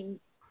saying.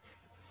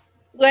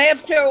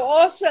 Laughter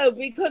also,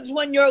 because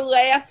when you're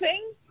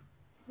laughing,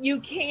 you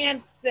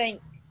can't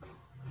think.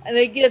 And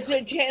it gives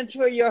a chance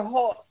for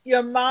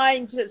your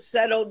mind to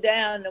settle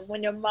down. And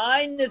when your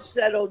mind is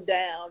settled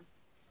down,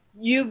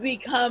 you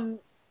become,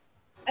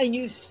 and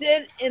you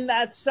sit in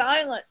that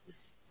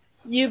silence,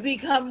 you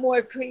become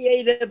more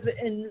creative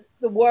in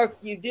the work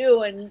you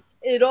do. And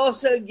it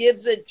also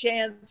gives a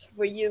chance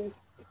for you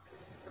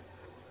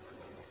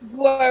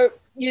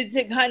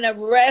to kind of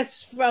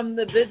rest from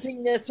the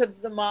busyness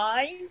of the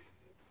mind.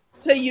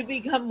 So you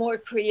become more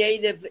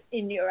creative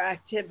in your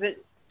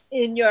activities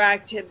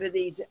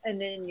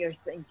and in your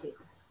thinking.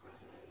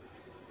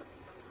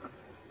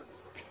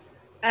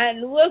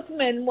 And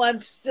Luqman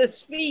wants to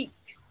speak.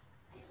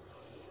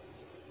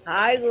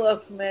 Hi,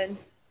 Luqman.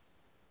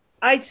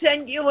 I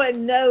sent you a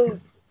note,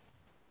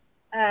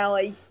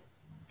 Ali.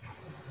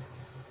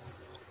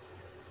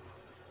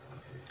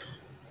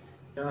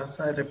 Yes,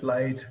 I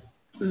replied.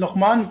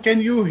 Luqman,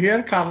 can you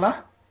hear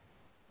Carla?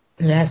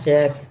 Yes.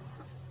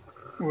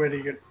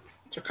 Very good.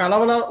 So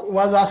Carla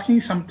was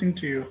asking something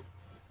to you.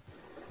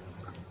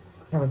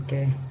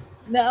 Okay.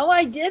 No,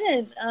 I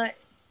didn't.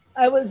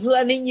 I was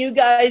letting you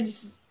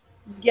guys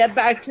get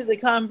back to the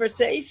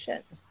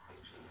conversation.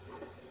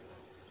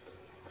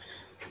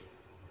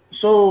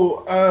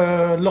 So,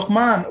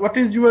 Luqman, what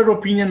is your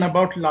opinion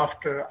about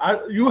laughter?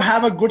 You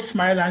have a good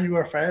smile on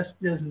your face.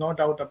 There's no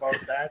doubt about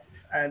that.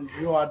 And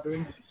you are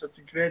doing such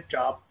a great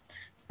job.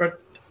 But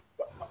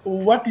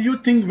what do you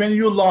think when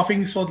you're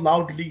laughing so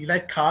loudly,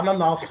 like Carla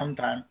laughs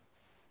sometimes?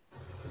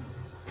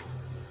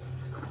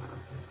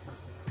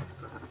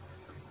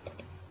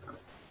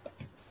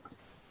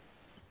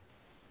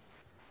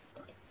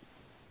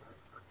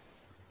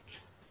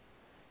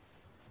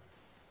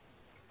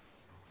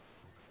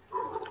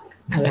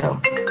 Hello.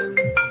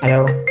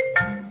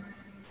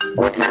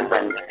 What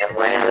happened?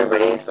 Why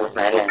everybody is so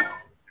silent?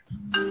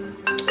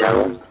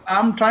 Hello?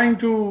 I'm trying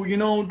to,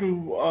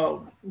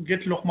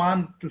 get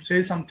Luqman to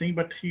say something,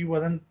 but he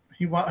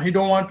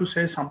don't want to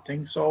say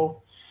something.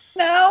 So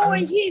no,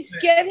 he's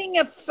getting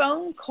a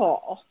phone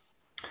call.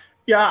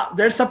 Yeah,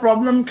 that's a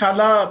problem,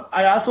 Carla.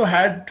 I also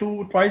had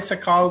twice a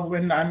call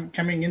when I'm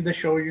coming in the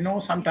show.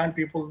 Sometimes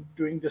people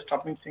doing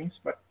disturbing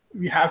things, but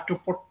we have to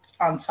put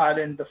on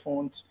silent the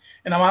phones.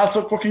 And I'm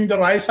also cooking the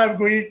rice. I'm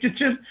going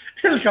kitchen,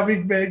 he'll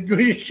coming back,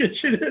 going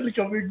kitchen, he'll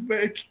coming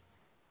back.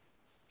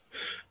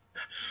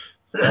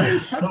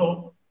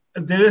 So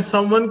there is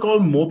someone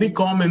called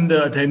Mobicom in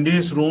the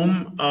attendees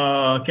room.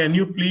 Can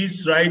you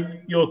please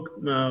write your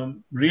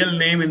real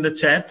name in the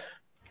chat?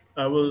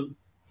 I will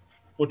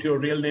put your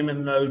real name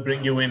and I'll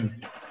bring you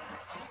in.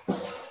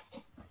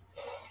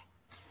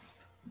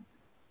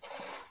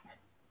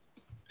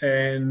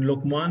 And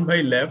Luqman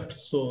bhai left,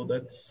 so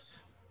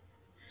that's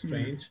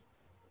strange.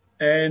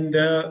 And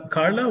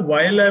Carla,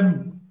 while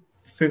I'm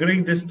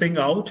figuring this thing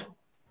out,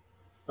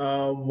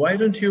 why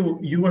don't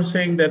you were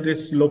saying that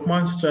it's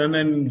Luqman's turn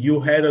and you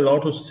had a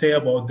lot to say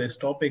about this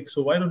topic.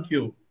 So why don't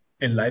you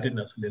enlighten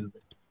us a little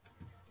bit?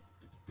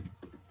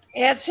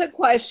 Ask a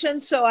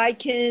question so I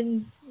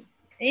can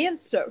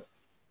answer.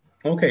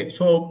 Okay,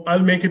 so I'll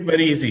make it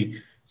very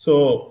easy.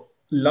 So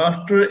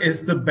laughter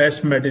is the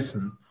best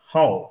medicine.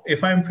 How?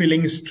 If I'm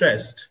feeling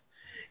stressed,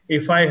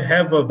 if I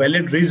have a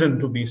valid reason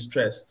to be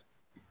stressed,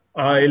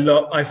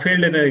 I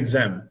failed in an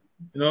exam.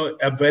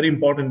 a very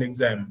important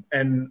exam,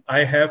 and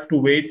I have to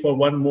wait for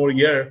one more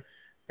year,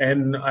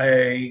 and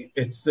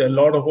it's a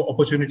lot of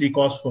opportunity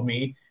cost for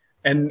me,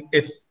 and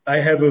I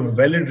have a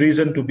valid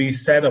reason to be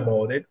sad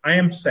about it. I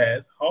am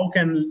sad. How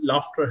can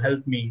laughter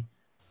help me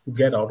to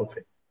get out of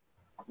it?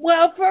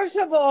 Well, first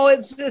of all,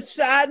 is the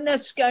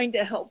sadness going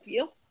to help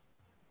you?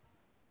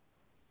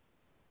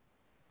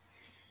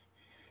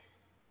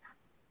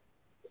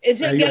 Is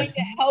it going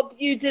to help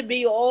you to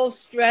be all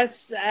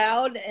stressed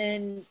out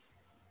and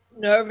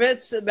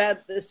nervous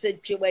about the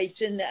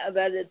situation now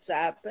that it's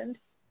happened?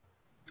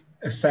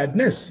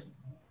 Sadness?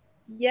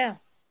 Yeah.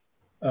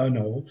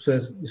 No,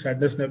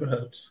 sadness never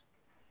helps.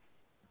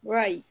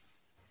 Right.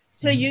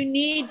 So you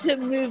need to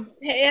move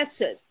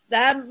past it.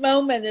 That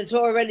moment is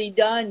already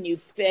done. You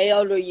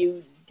failed or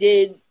you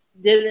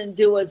didn't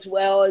do as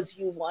well as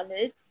you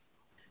wanted.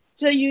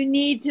 So you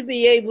need to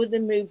be able to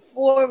move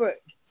forward.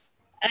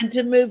 And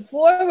to move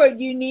forward,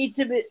 you need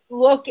to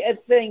look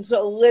at things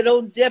a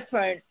little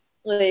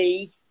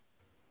differently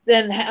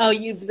than how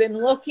you've been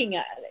looking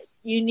at it.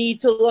 You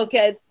need to look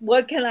at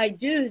what can I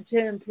do to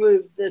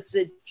improve the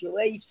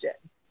situation.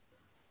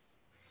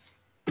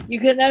 You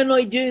can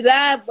only do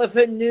that with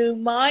a new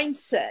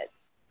mindset.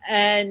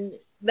 And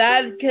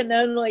that can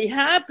only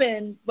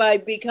happen by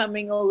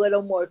becoming a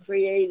little more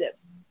creative.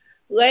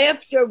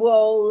 Laughter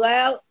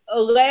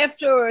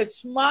or a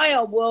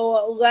smile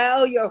will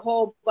allow your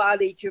whole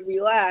body to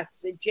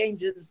relax. It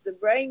changes the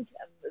brain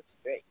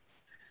chemistry.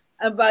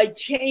 And by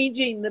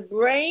changing the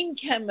brain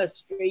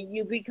chemistry,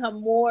 you become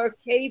more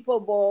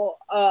capable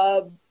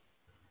of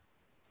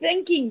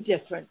thinking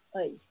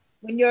differently.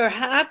 When you're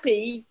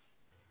happy,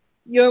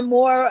 you're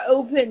more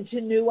open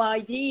to new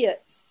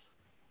ideas.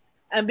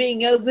 And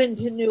being open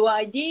to new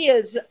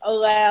ideas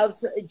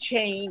allows a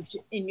change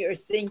in your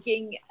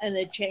thinking and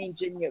a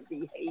change in your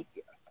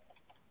behavior.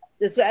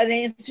 Does that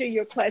answer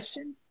your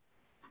question?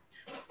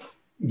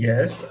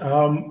 Yes.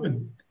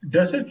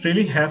 Does it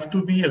really have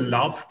to be a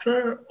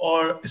laughter,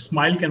 or a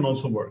smile can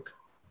also work?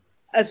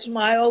 A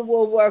smile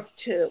will work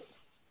too.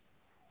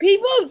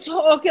 People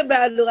talk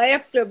about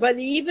laughter, but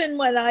even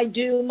when I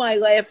do my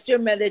laughter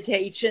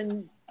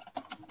meditation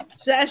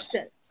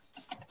sessions,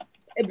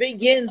 it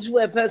begins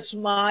with a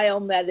smile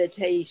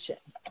meditation.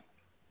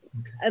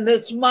 Okay. And the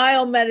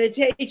smile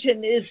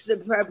meditation is the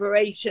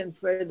preparation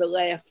for the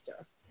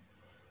laughter.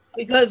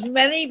 Because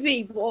many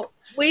people,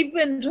 we've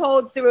been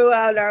told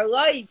throughout our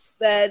life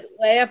that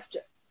laughter,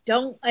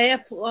 don't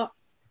laugh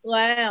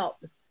loud,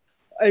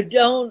 or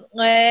don't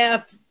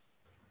laugh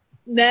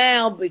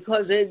now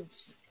because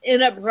it's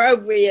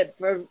inappropriate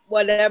for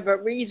whatever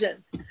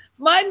reason.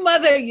 My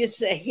mother used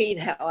to hate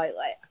how I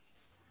laughed.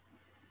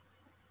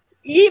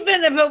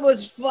 Even if it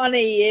was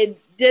funny,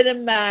 it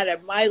didn't matter.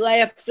 My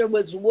laughter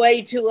was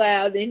way too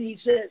loud. And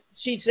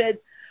she said,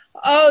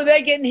 oh,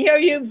 they can hear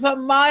you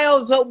from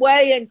miles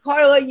away. And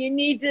Carla, you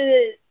need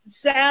to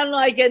sound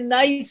like a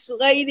nice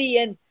lady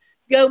and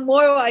go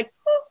more like,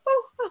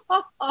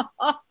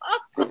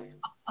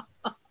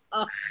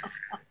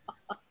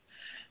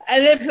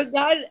 and if it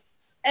got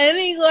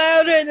any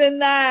louder than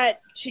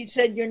that, she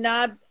said, you're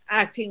not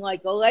acting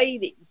like a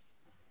lady.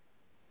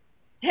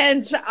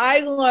 Hence, I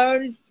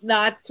learned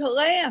not to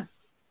laugh,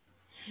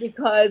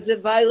 because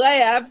if I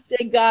laughed,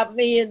 it got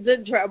me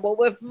into trouble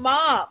with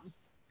Mom.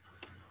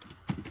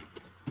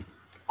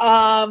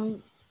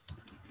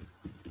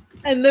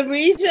 And the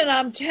reason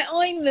I'm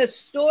telling this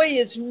story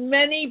is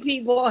many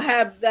people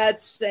have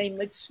that same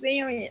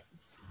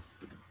experience.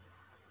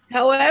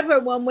 However,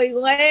 when we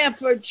laugh,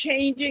 we're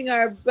changing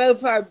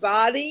both our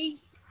body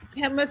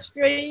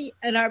chemistry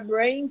and our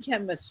brain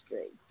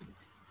chemistry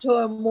to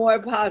a more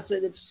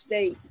positive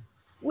state.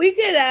 We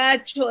could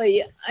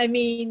actually,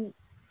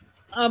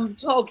 I'm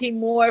talking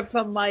more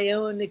from my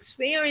own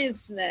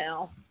experience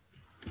now,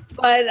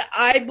 but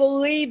I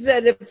believe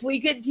that if we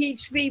could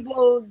teach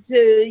people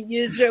to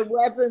use their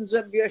weapons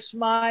of your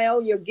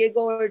smile, your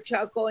giggle or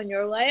chuckle, and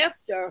your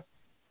laughter,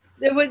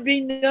 there would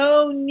be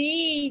no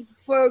need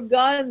for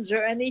guns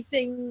or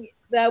anything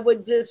that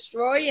would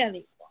destroy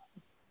anyone,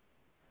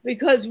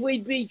 because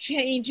we'd be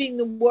changing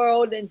the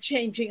world and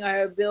changing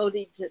our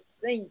ability to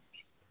think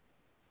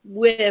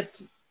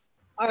with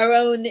our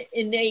own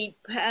innate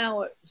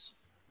powers.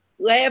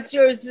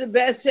 Laughter is the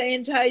best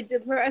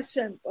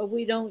antidepressant, but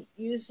we don't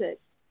use it.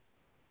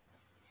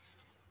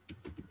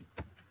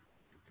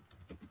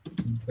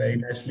 Very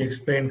nicely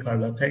explained,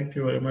 Carla. Thank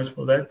you very much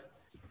for that.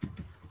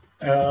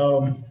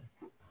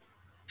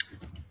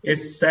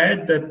 It's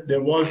sad that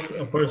there was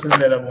a person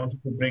that I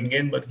wanted to bring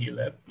in, but he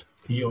left.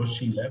 He or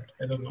she left.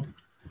 I don't know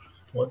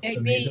what the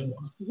reason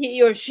was.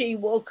 He or she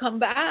will come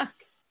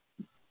back.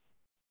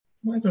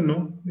 I don't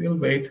know. We'll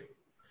wait.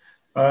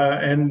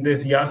 And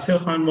this Yasir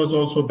Khan was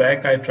also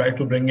back. I tried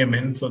to bring him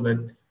in so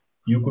that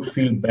you could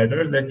feel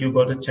better that you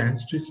got a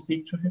chance to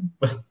speak to him,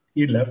 but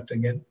he left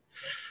again.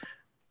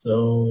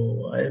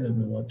 So I don't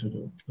know what to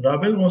do.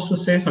 Rabel wants to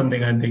say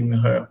something. I think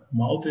her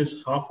mouth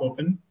is half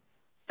open.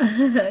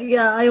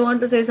 Yeah, I want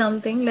to say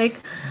something.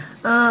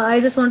 I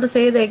just want to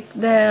say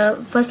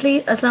that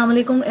firstly, Assalamu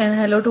alaikum and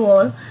hello to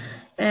all.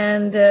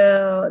 And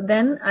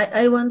then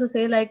I want to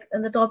say, like,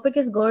 the topic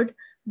is good,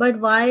 but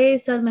why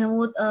Sir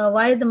Mahmood,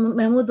 why the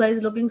Mahmood bhai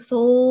is looking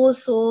so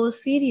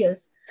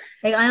serious?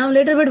 Like, I am a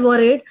little bit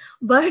worried,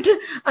 but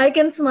I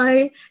can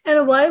smile.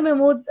 And why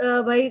Mahmood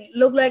bhai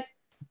look like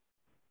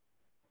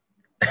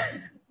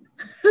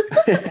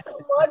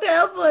what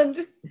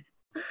happened?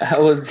 I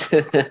was.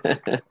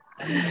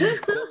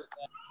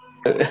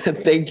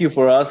 Thank you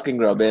for asking,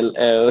 Rabel.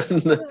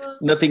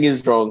 Nothing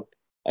is wrong.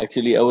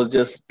 Actually, I was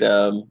just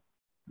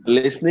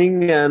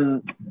listening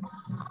and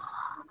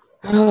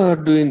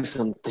doing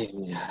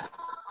something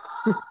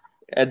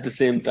at the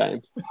same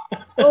time.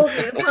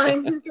 Okay,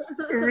 fine.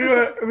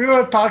 We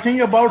were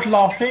talking about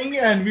laughing,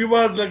 and we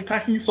were like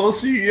talking so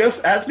serious.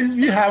 At least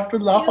we have to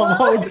laugh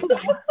about.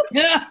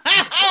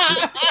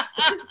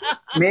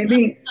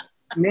 Maybe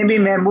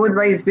Mahmood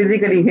bhai is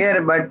physically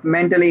here, but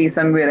mentally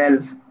somewhere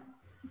else.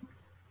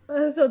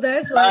 So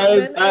that's why I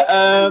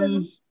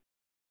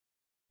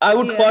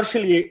would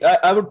yeah.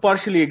 I would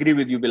partially agree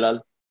with you, Bilal.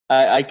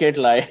 I can't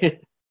lie.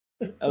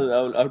 I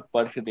would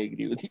partially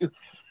agree with you.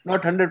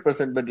 Not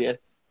 100%, but yeah.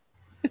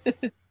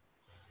 I'm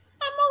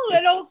a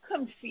little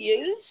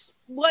confused.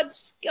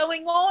 What's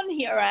going on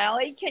here,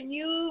 Ali? Can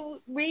you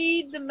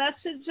read the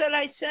message that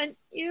I sent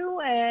you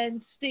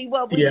and see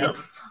what we can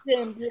do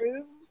to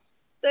improve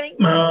things?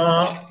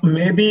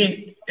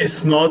 Maybe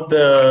it's not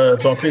the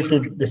topic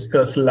to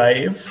discuss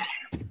live.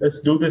 Let's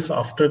do this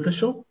after the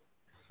show.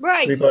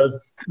 Right.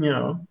 Because,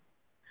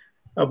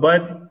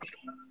 but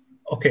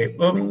okay,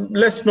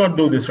 let's not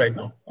do this right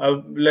now.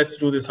 Let's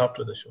do this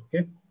after the show,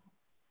 okay?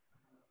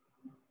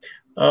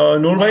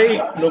 Noor bhai,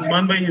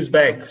 Luqman bhai is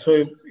back. So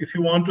if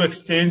you want to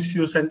exchange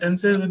few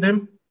sentences with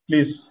him,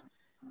 please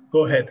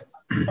go ahead.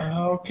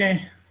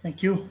 Okay,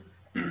 thank you.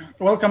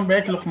 Welcome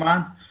back,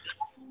 Luqman.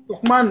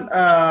 Luqman,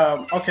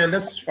 okay,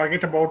 let's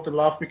forget about the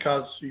laugh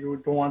because you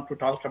don't want to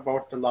talk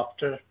about the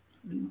laughter.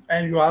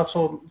 And you're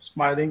also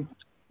smiling.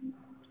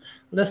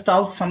 Let's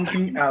talk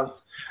something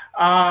else.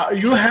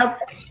 You have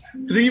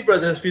 3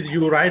 brothers with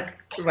you, right?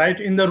 Right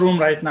in the room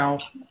right now,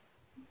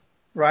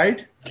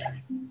 right?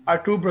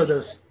 2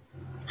 brothers.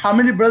 How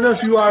many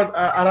brothers you are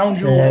around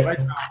you right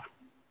now?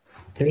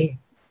 3.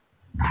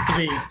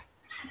 3.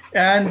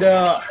 And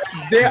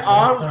they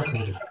are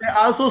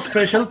also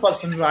special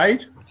person,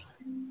 right?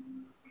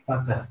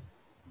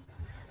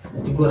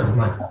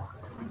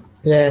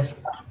 Yes.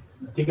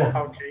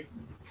 Okay.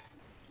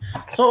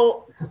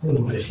 So,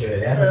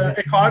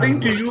 according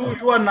to you,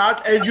 you are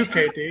not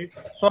educated.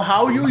 So,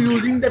 how you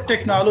using the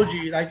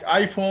technology like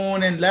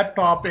iPhone and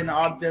laptop and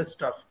all that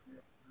stuff?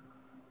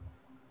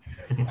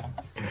 I'm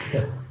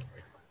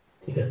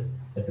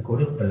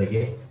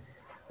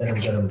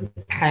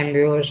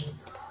used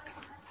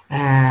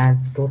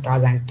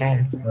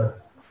 2010.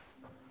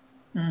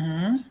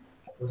 Mm-hmm.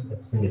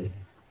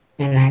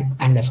 And I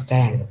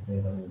understand.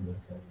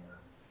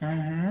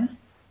 Mm-hmm.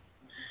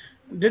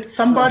 Did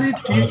somebody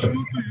teach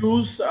you to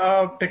use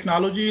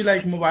technology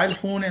like mobile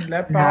phone and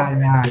laptop?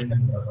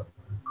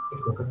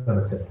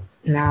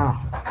 No.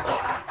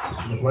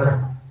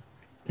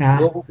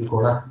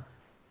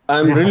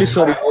 I'm really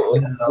sorry.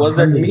 Was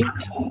that me?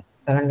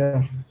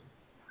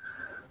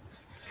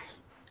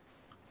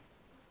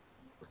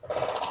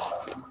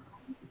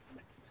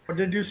 What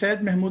did you say,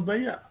 Mahmood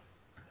bhai?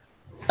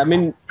 I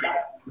mean,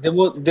 there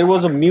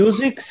was a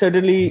music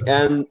suddenly,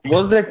 and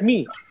was that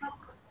me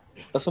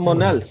or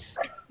someone else?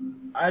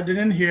 I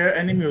didn't hear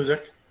any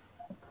music.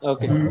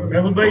 Okay.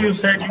 Mahmood bhai, you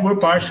said you were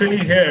partially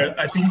here.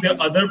 I think the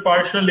other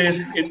partial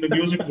is in the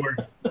music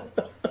world.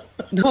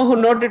 No,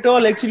 not at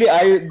all. Actually,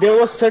 there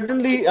was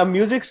suddenly a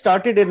music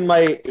started in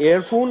my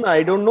earphone.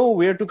 I don't know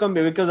where to come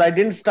because I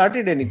didn't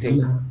started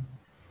anything.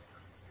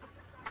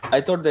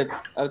 I thought that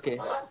okay.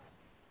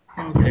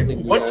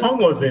 What song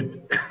was it?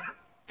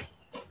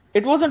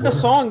 It wasn't a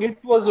song.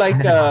 It was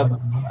like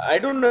I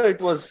don't know.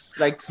 It was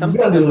like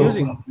something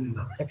music.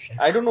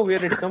 I don't know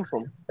where it come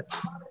from.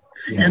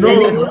 You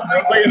know,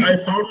 I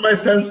found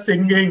myself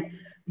singing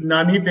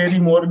 "Nani Teri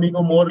Morni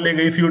Ko Mor Le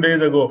Gayi" few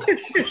days ago.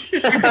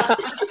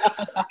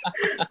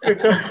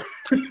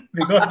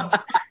 because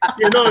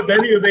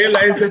then you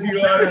realize that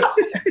you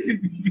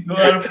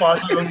are a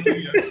father of 3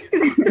 years.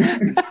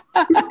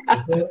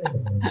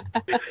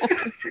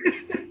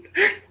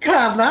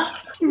 Carla,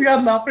 we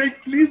are laughing.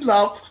 Please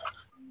laugh.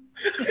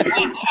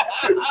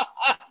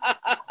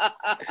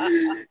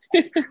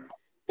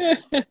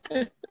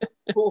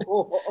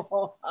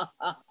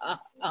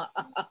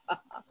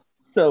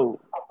 So,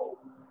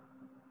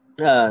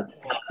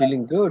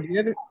 feeling good.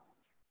 Yeah.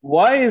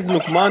 Why is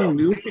Luqman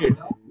muted?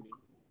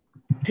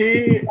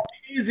 He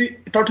is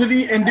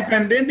totally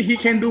independent. He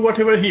can do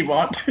whatever he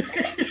wants.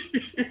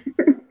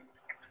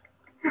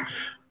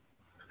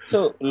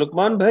 So,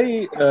 Luqman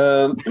bhai,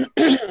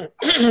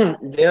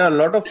 there are a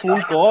lot of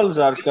phone calls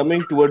are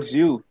coming towards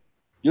you.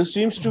 You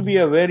seems to be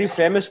a very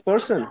famous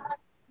person.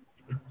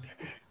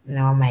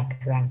 No, my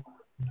friend.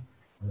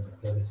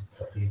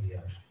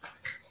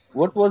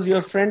 What was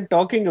your friend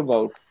talking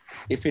about?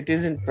 If it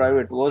isn't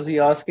private, was he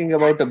asking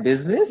about a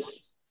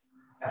business?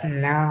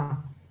 No.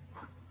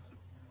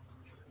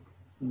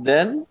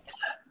 Then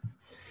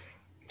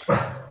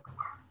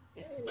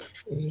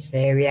He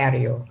say, where are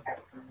you?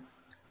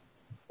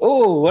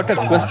 oh, what a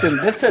question!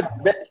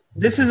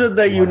 This is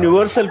the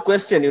universal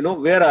question.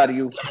 Where are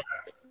you?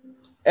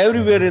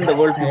 Everywhere in the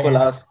world, people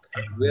ask,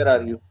 "Where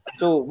are you?"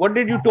 So, what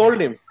did you told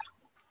him?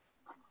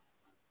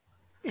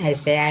 I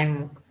say,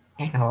 I'm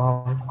at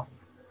home.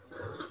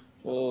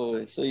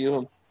 Oh,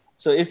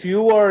 so if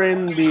you were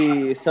in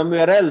the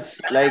somewhere else,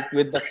 like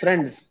with the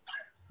friends,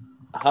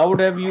 how would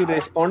have you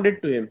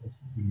responded to him?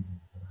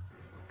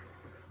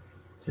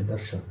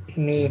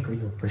 Me.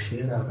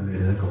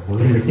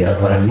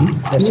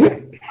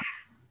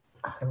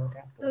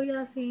 So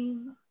yeah, see.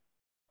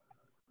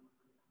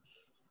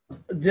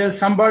 There's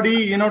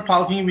somebody,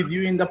 talking with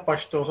you in the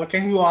Pashto. So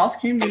can you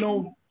ask him,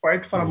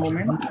 quiet for a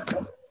moment?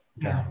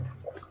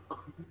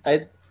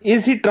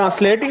 Is he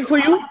translating for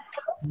you?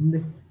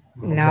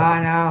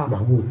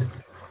 No.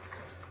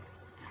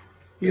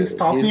 He's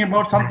talking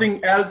about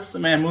something else,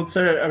 Mahmood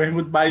sir.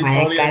 Mahmood Bhai is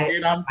only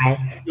again I'm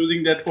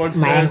using that word.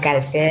 My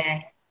uncle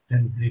say.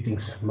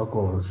 Greetings. My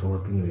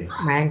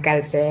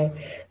uncle say,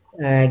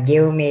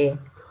 give me.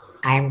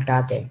 I'm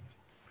talking.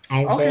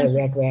 I'm Okay,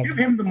 saying, wait. give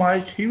him the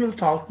mic. He will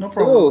talk. No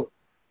problem. So,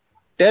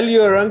 tell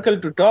your uncle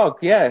to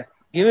talk. Yeah,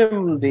 give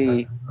him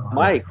the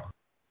mic.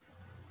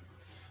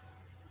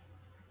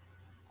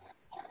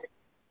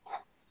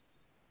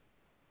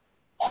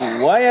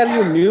 Why are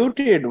you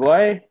muted?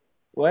 Why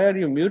are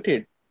you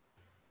muted?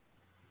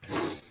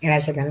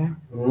 Rasha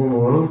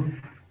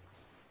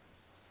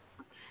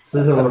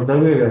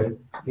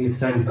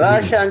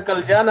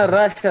Uncle Jana,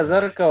 Rasha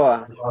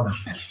Zarkawa.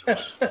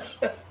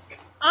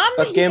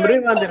 I'm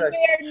hearing some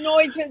weird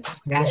noises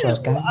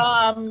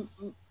too,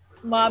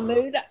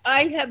 Mahmood.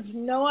 I have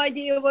no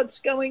idea what's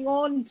going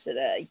on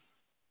today.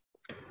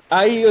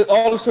 I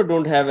also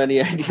don't have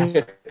any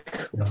idea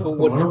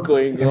what's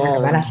going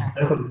on.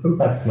 So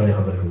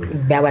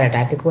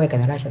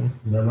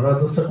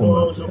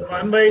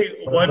Khan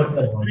what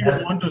do you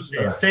want to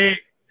say?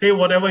 Say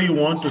whatever you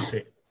want to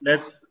say.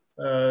 Let's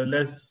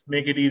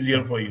make it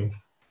easier for you.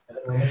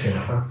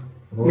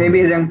 Maybe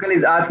his uncle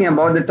is asking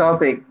about the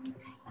topic.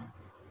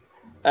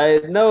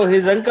 I know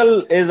his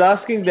uncle is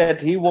asking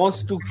that he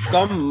wants to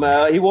come,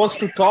 he wants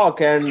to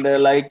talk, and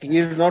like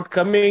he's not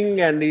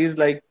coming, and he's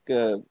like,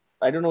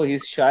 I don't know,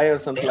 he's shy or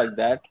something like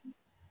that.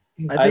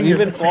 I think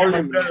even called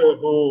him.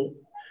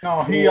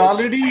 No, he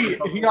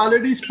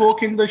already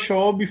spoke in the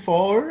show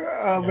before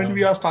when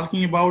we are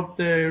talking about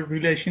the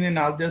relation and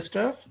all that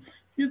stuff.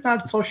 He's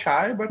not so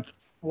shy, but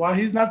why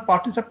he's not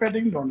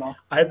participating, don't know.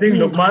 I think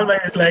Lukman Bhai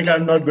is like,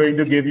 I'm not going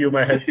to give you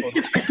my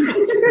headphones.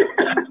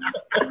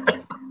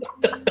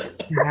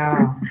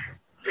 No.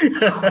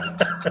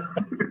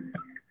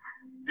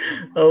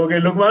 Okay,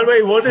 Lukman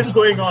Bhai, what is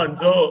going on?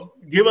 So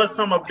give us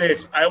some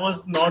updates. I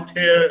was not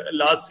here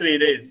last 3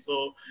 days,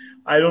 so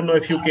I don't know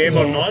if you came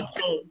or not.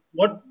 So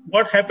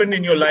what happened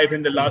in your life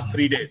in the last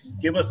 3 days?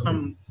 Give us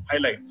some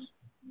highlights.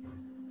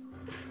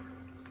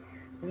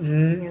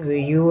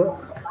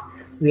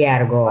 We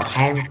are go.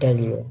 I'll tell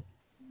you.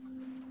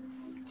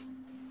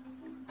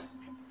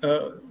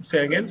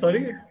 Say again,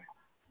 sorry.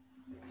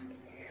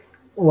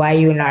 Why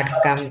you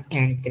not come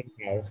in 3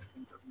 days?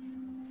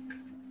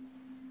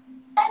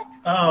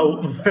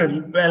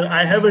 Well,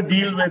 I have a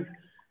deal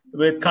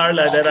with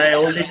Carla that I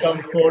only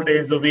come 4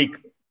 days a week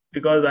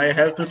because I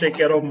have to take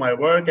care of my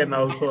work and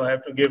also I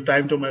have to give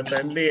time to my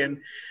family. And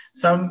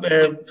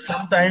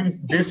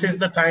sometimes this is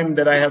the time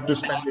that I have to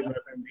spend with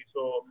my family.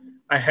 So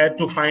I had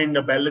to find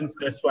a balance.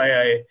 That's why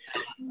I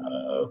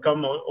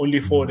come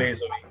only 4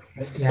 days a week.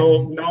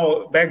 So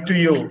now back to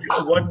you.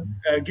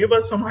 Give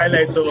us some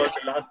highlights about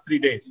the last 3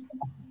 days.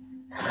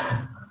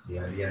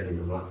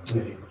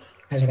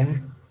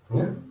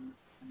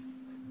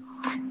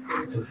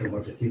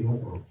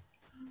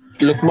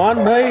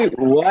 Lukman Bhai,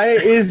 why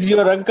is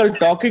your uncle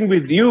talking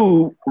with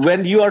you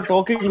when you are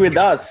talking with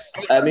us?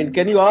 I mean,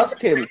 can you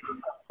ask him?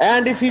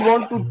 And if he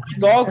wants to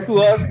talk to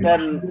us,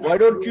 then why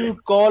don't you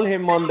call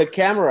him on the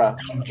camera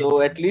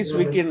so at least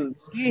we can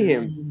see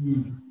him?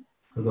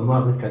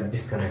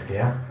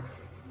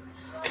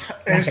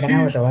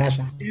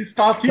 He's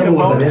talking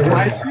about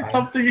spicy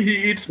something. He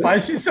eats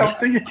spicy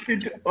something. He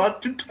don't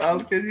want to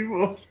talk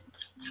anymore.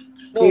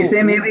 No. He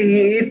say maybe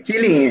he eat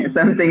chili,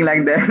 something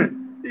like that.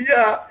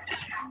 Yeah.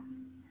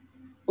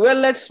 Well,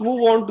 let's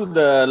move on to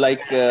the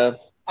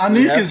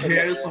Anik is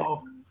here,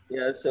 so.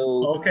 Yeah, so.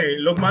 Okay,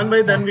 Lukman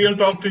Bhai, then we'll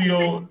talk to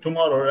you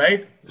tomorrow,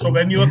 right? So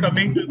when you are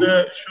coming to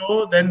the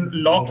show, then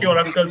lock your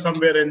uncle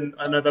somewhere in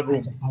another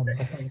room.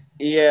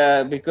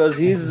 Yeah, because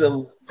he's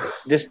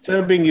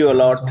disturbing you a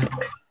lot.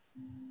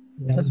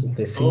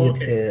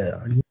 Okay.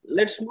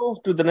 Let's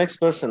move to the next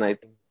person, I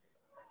think.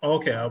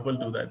 Okay, I will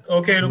do that.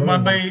 Okay,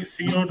 Lukman Bhai,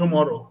 see you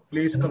tomorrow.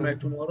 Please come back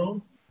tomorrow.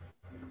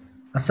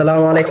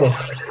 Assalamu alaikum.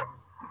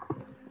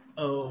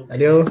 Oh,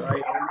 Hello.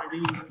 I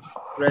already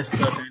pressed the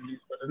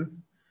attendees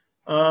button.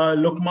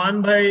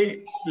 Lukman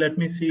Bhai, let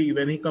me see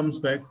when he comes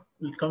back.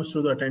 He comes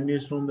to the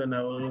attendees room, then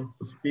I will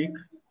speak.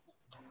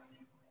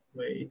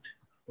 Wait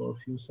for a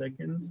few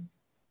seconds.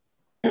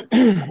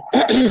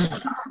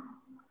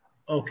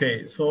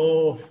 Okay,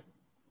 so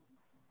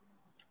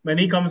when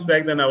he comes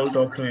back, then I will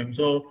talk to him.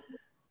 So,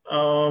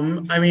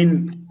 I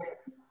mean,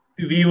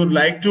 we would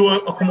like to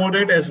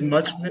accommodate as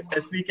much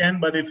as we can,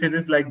 but if it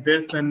is like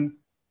this, then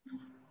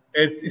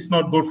it's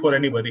not good for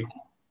anybody.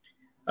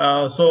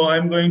 So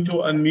I'm going to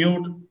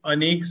unmute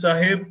Anik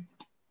Sahib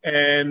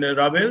and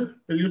Rabel.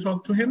 Will you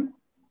talk to him?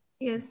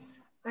 Yes,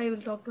 I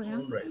will talk to All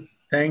him. right.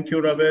 Thank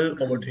you,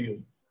 Rabel. Over to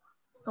you.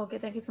 Okay,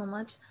 thank you so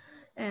much.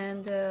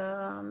 And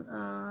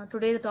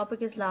today the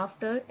topic is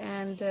laughter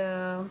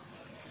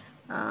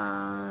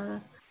uh,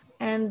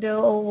 and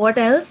what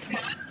else?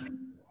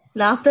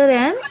 Laughter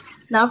and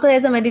laughter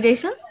as a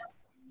meditation.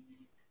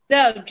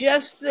 No,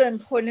 just the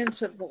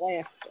importance of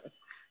laughter.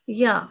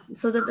 Yeah.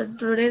 So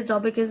today's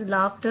topic is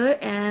laughter,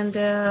 and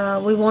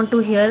we want to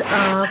hear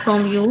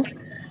from you.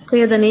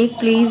 Say, Danik,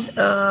 please.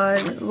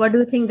 What do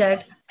you think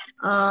that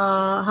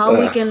how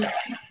we Uh, can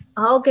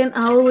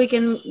how we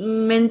can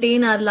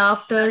maintain our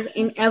laughters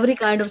in every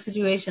kind of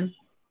situation?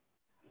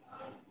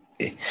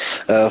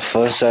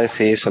 First, I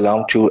say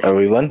salam to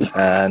everyone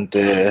and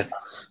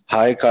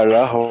hi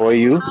Carla, how are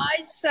you?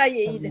 Hi,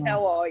 Saeed.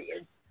 How are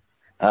you?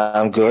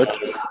 I'm good,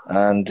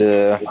 and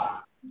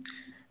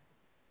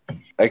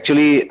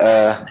actually,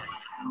 I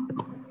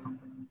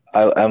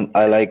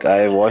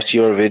watched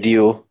your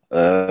video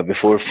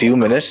before a few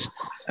minutes,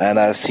 and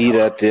I see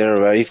that there are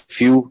very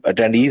few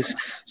attendees.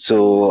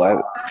 So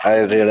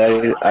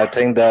I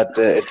think that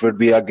it would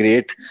be a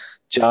great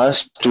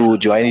chance to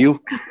join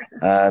you,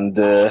 and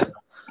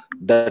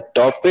the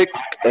topic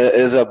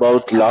is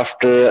about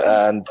laughter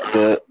and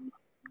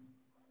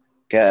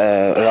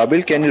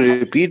Rabil, can you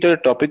repeat the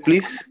topic,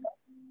 please?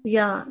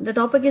 Yeah, the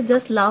topic is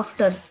just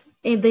laughter,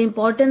 the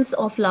importance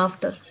of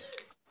laughter.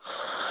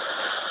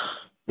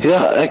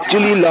 Yeah,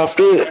 actually,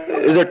 laughter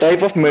is a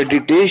type of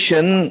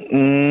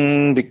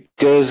meditation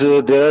because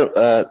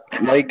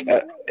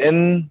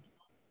in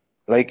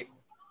like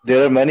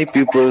there are many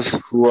peoples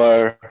who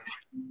are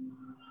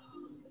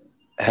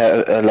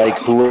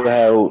who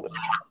have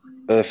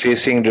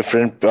facing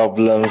different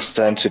problems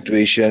and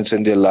situations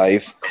in their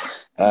life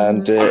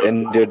and Mm-hmm.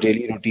 in their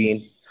daily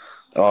routine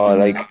or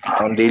like Mm-hmm.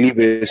 on daily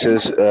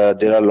basis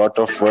there are a lot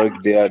of work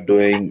they are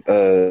doing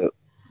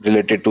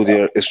related to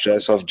their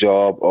stress of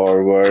job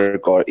or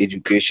work or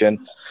education.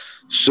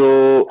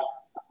 So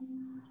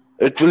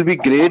it will be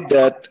great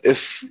that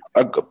if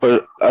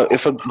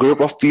a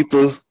group of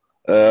people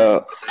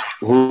uh,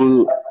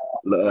 who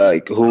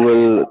who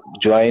will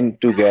join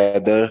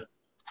together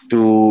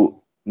to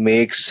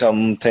make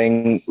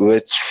something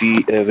which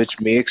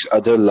makes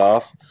other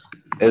laugh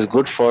is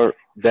good for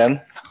them,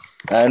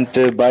 and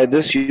by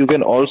this you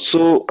can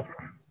also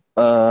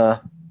uh,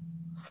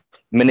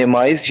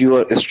 minimize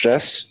your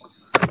stress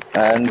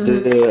and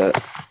Mm-hmm.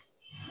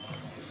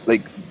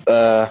 like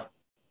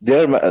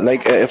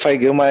if I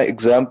give my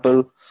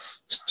example,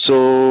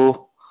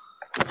 so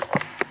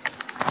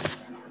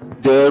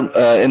there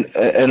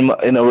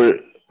in our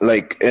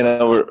in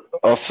our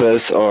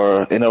office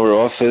or in our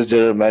office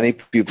there are many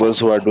people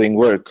who are doing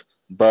work,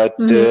 but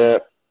Mm-hmm.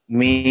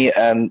 me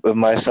and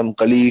my some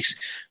colleagues,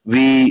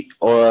 we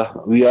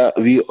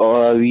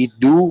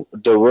do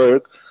the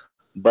work,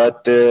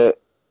 but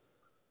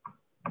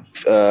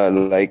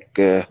like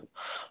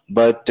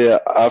but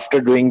after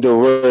doing the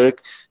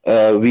work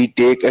we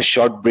take a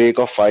short break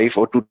of 5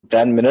 or to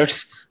 10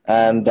 minutes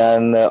and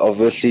then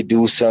obviously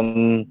do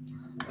some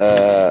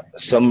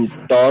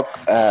talk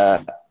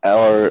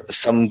or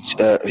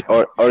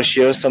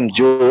share some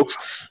jokes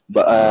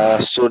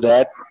so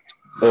that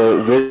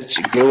which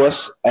give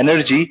us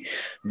energy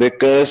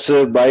because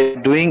by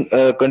doing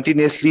by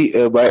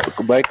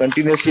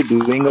continuously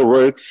doing a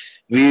work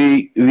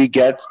we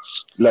get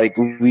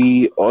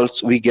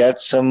we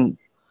get some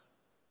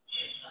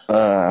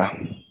uh,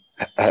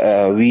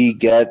 we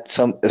get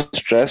some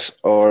stress,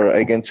 or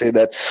I can say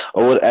that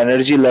our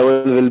energy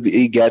level will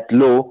be get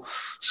low.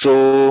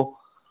 So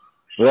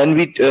when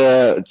we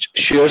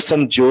share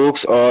some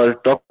jokes or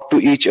talk to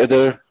each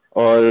other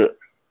or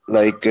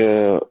like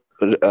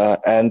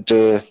and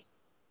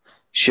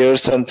share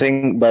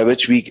something by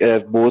which we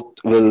both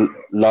will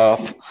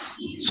laugh,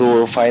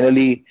 so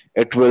finally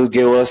it will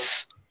give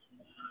us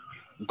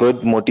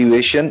good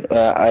motivation.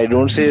 I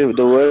don't say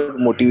the word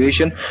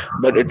motivation,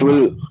 but it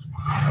will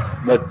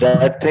but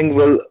that thing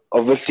will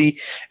obviously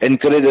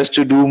encourage us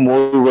to do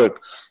more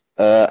work,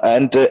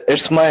 and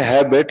it's my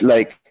habit,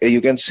 like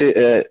you can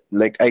say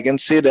like I can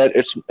say that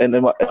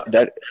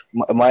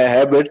my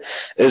habit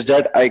is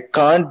that I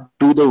can't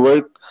do the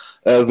work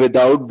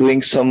without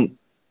doing some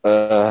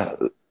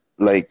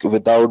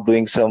without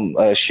doing some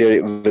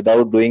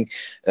without doing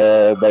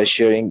by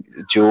sharing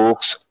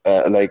jokes,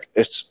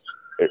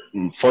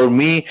 for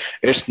me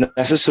it's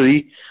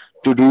necessary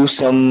to do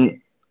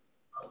some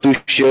to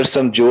share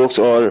some jokes,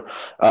 or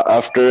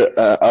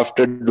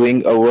after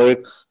doing a work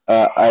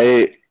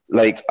I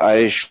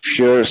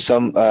share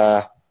some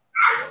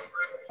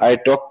I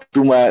talk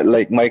to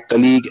my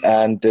colleague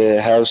and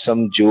have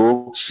some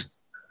jokes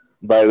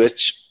by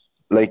which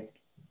like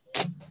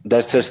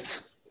that's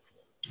it.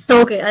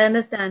 Okay, I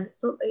understand.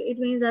 So it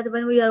means that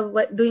when we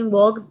are doing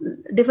work,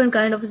 different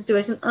kind of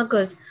situation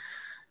occurs.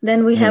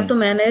 Then we have to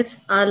manage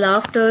our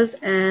laughters,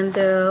 and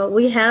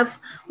we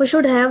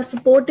should have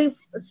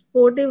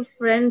supportive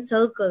friend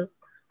circle.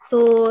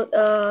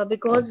 So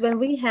because when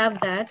we have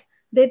that,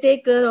 they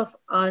take care of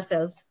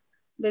ourselves,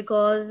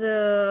 because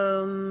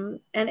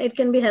and it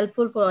can be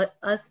helpful for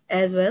us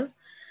as well.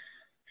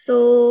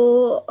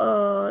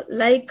 So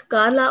like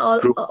Carla,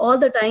 all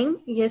the time.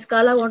 Yes,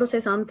 Carla, want to say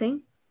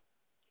something?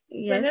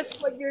 Finish Yes.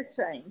 what you're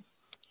saying.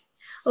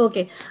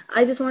 Okay,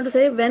 I just want to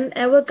say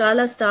whenever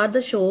Carla start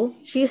the show,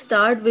 she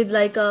start with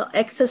like a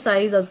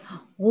exercise of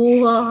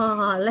woo ha ha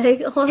ha,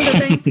 like all the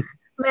time.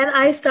 When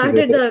I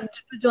started to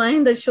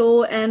join the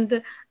show,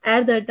 and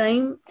at that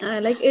time,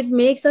 like it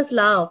makes us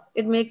laugh,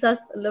 it makes us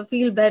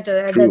feel better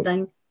at that True.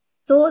 time.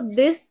 So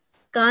this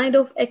kind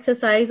of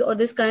exercise, or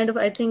this kind of,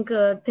 I think,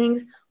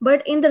 things,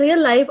 but in the real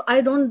life,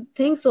 I don't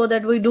think so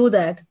that we do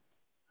that.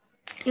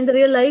 In the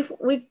real life,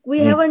 we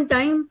Mm. haven't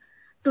time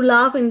to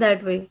laugh in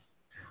that way,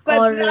 But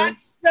or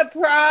that's the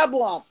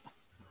problem.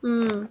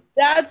 mm,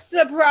 That's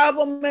the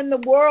problem in the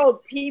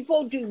world.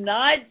 People do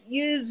not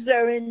use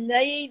their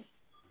innate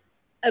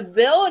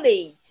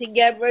ability to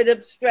get rid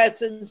of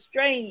stress and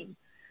strain.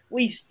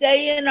 We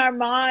stay in our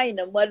mind,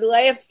 and what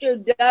laughter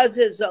does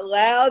is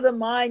allow the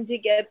mind to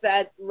get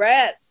that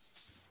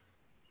rest,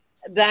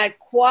 that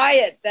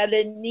quiet that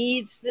it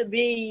needs to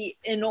be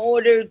in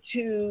order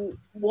to,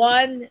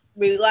 one,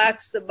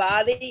 relax the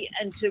body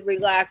and to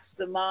relax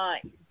the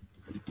mind.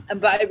 And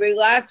by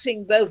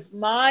relaxing both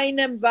mind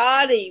and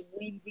body,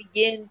 we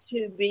begin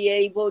to be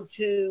able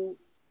to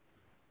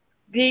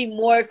be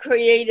more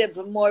creative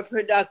and more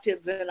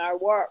productive in our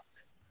work.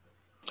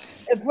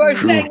 If we're mm,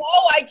 saying,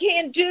 oh, I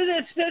can't do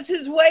this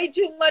is way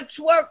too much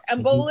work.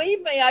 And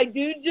believe me, I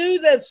do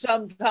this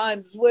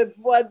sometimes with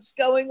what's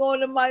going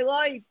on in my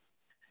life.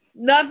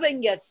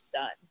 Nothing gets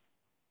done.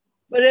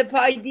 But if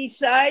I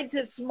decide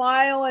to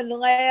smile and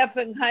laugh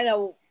and kind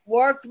of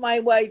work my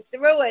way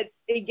through it,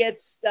 it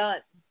gets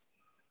done.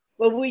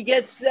 But we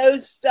get so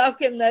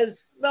stuck in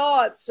those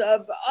thoughts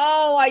of,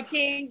 oh, I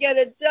can't get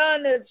it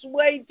done. It's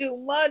way too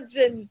much.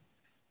 And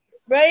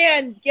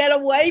Rayan, get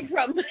away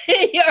from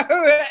me,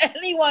 or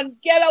anyone,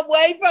 get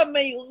away from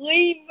me.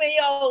 Leave me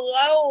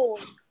alone.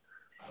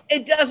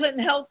 It doesn't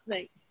help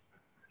me,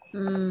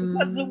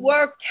 because the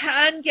work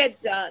can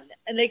get done,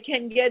 and it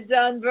can get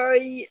done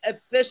very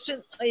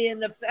efficiently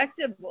and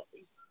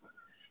effectively.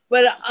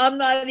 But I'm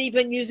not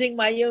even using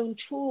my own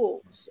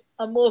tools.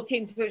 I'm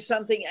looking for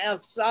something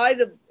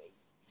outside of me.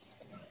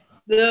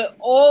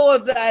 All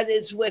of that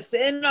is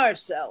within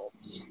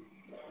ourselves,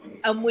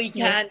 and we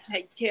can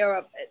take care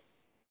of it.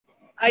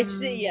 I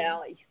see,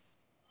 Allie.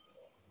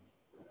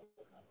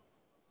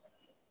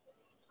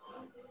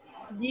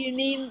 Do you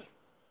need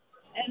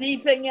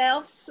anything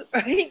else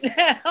right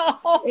now?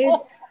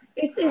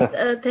 it's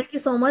thank you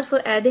so much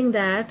for adding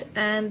that.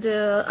 And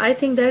I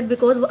think that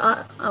because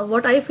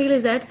what I feel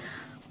is that,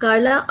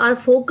 Carla, our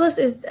focus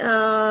is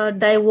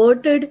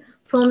diverted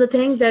from the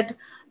thing that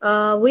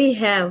we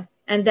have,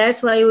 and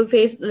that's why we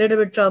face a little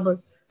bit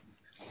trouble.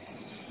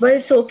 But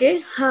it's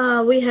okay.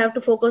 We have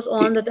to focus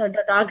on the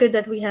target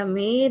that we have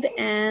made,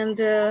 and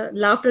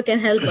laughter can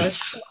help us.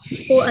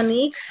 So,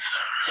 Anik,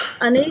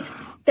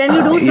 can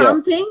you do Yeah.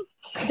 something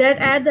that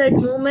at that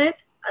moment,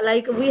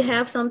 like we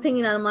have something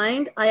in our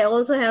mind? I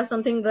also have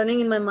something running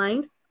in my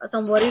mind,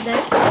 some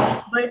worriness,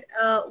 but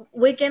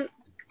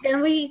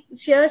can we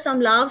share some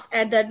laughs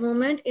at that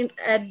moment,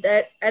 at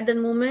the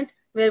moment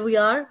where we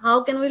are?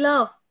 How can we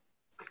laugh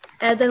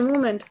at that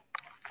moment?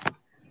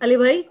 Ali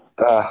bhai,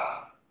 Uh,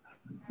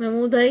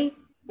 Mahmood bhai.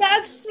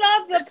 That's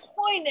not the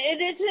point.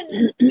 It isn't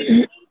you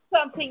need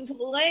something to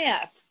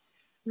laugh.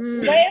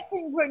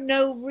 Laughing for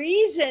no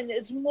reason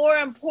is more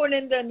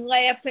important than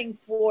laughing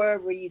for a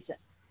reason.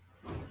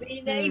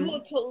 Being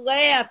able to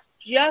laugh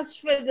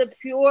just for the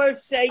pure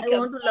sake I of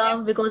want to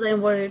laugh because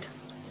I'm worried.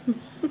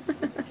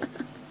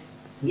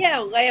 yeah,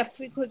 laugh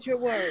because you're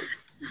worried.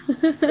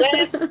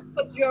 Laugh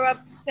because you're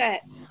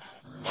upset.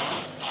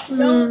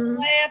 Don't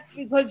laugh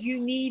because you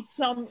need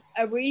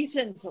a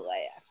reason to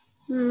laugh.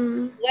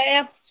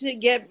 Laugh to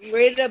get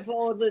rid of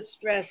all the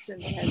stress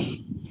and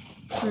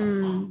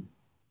tension.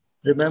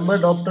 Remember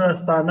Dr.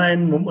 Astana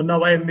in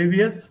Munawai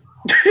MBBS?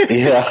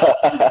 yeah.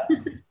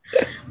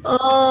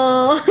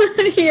 Oh,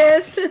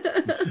 yes.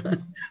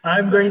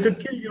 I'm going to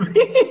kill you.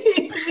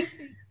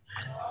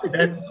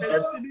 that's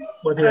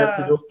what you have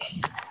to do.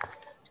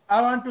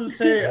 I want to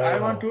say, I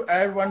want to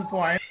add one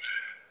point.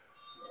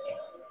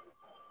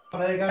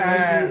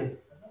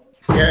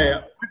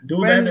 Yeah. Do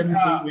when that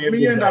and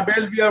me and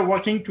Abel, we are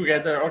working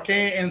together,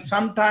 okay? And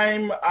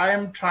sometime I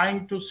am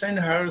trying to send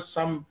her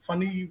some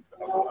funny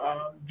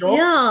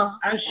jokes,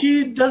 and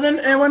she doesn't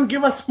even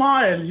give a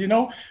smile, you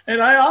know?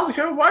 And I ask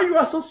her, why you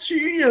are so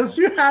serious?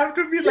 You have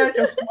to be like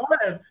a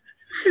smile.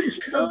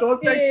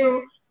 Don't take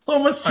so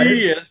much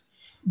serious.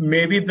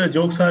 Maybe the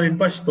jokes are in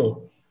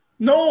Pashto.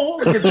 No,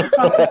 the jokes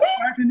are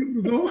quite in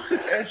Urdu,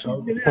 and she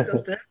really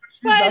understands.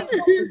 But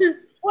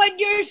what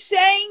you're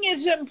saying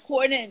is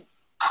important,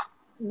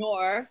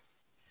 Noor.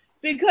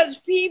 because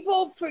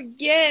people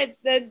forget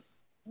that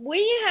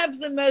we have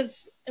the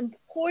most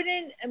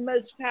important and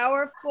most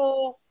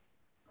powerful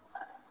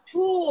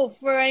tool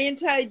for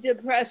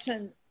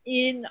antidepressant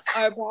in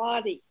our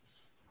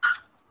bodies.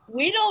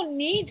 We don't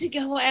need to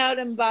go out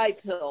and buy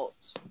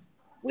pills.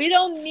 We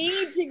don't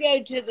need to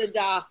go to the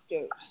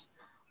doctors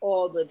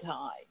all the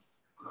time.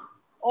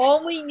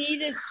 All we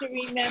need is to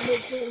remember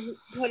to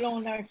put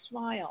on our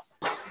smile.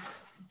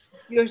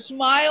 Your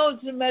smile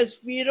is the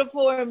most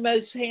beautiful and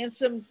most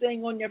handsome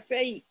thing on your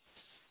face.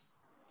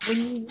 When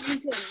you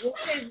use it, look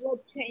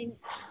at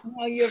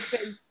how your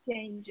face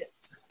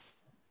changes.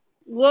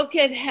 Look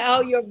at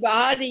how your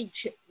body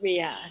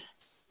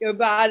reacts. Your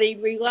body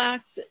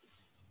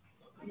relaxes.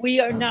 We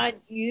are not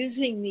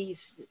using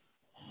these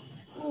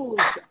tools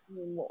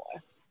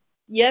anymore.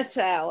 Yes,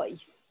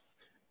 Allie.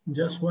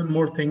 Just one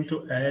more thing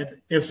to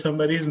add. If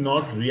somebody is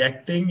not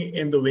reacting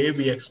in the way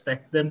we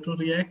expect them to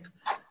react,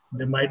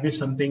 there might be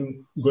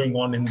something going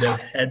on in their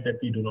head that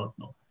we do not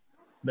know.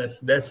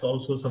 That's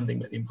also something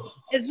very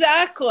important.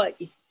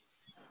 Exactly.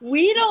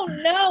 We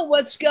don't know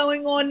what's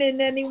going on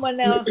in anyone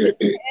else's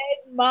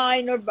head,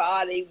 mind, or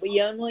body.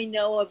 We only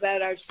know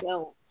about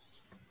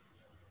ourselves.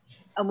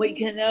 And we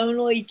can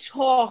only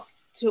talk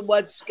to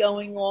what's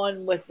going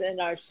on within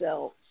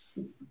ourselves.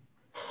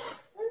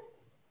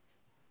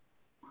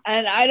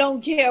 And I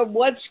don't care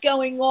what's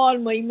going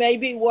on. We may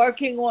be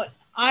working on.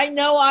 I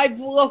know I've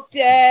looked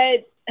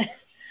at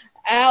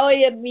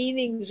Allie at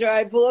meetings, or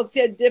I've looked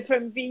at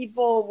different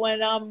people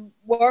when I'm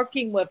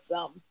working with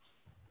them,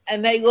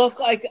 and they look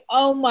like,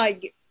 oh my,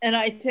 and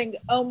I think,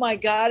 oh my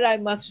God, I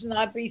must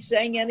not be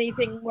saying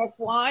anything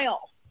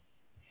worthwhile.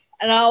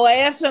 And I'll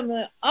ask them,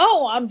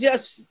 oh, I'm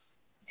just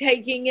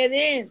taking it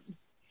in.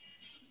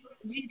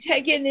 If you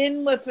take it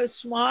in with a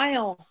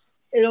smile,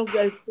 it'll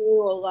go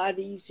through a lot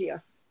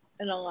easier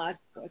and a lot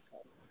quicker.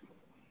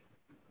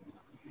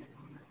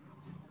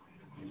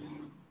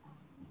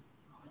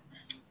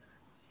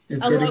 And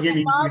look at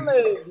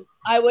Mahmood.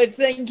 I would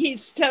think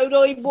he's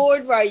totally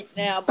bored right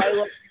now by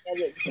looking at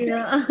it.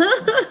 Yeah.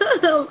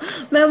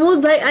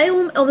 Mahmood Bhai, I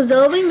am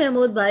observing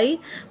Mahmood Bhai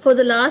for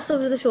the last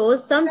of the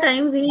shows.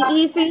 Sometimes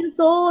he feels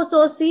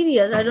so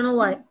serious. I don't know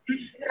why.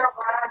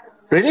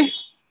 Really?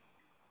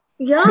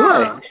 Yeah. Do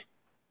I?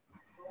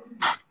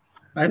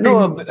 I think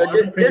No,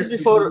 just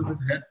before.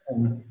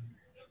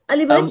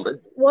 Ali Bhai,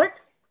 what?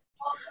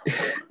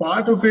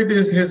 Part of it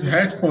is his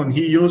headphone.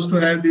 He used to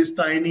have these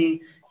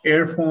tiny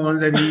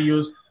earphones, and he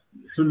used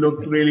to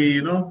look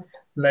really,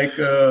 like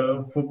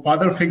a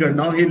father figure.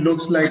 Now he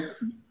looks like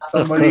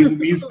somebody who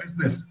means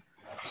business.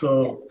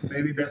 So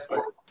maybe that's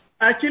why.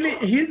 Actually,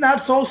 he's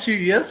not so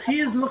serious. He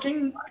is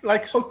looking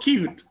like so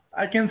cute.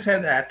 I can say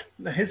that.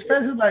 His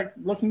face is like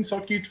looking so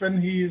cute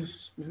when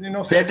he's,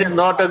 That is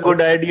not a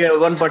good idea.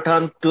 One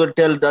Pathan to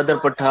tell the other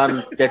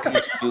Pathan that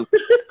he's cute.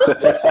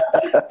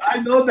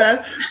 I know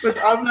that, but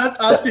I'm not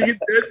asking it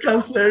that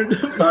concerned.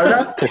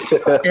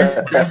 It's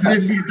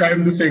definitely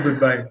time to say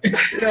goodbye.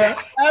 Yeah.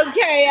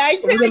 Okay, I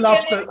think it's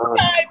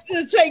time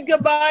to say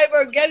goodbye.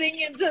 We're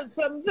getting into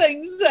some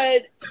things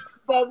that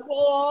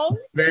belong.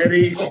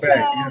 Very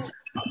bad, yes.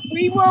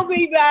 We will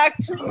be back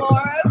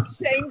tomorrow,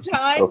 same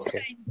time,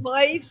 same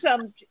place,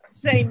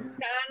 same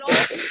channel.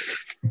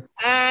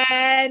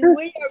 And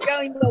we are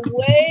going to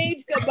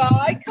wave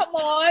goodbye. Come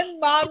on,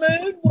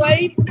 Mahmood,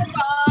 wave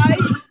goodbye.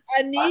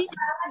 Anik,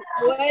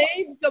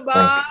 wave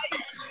goodbye.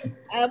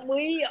 And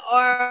we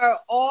are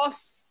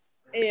off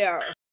air.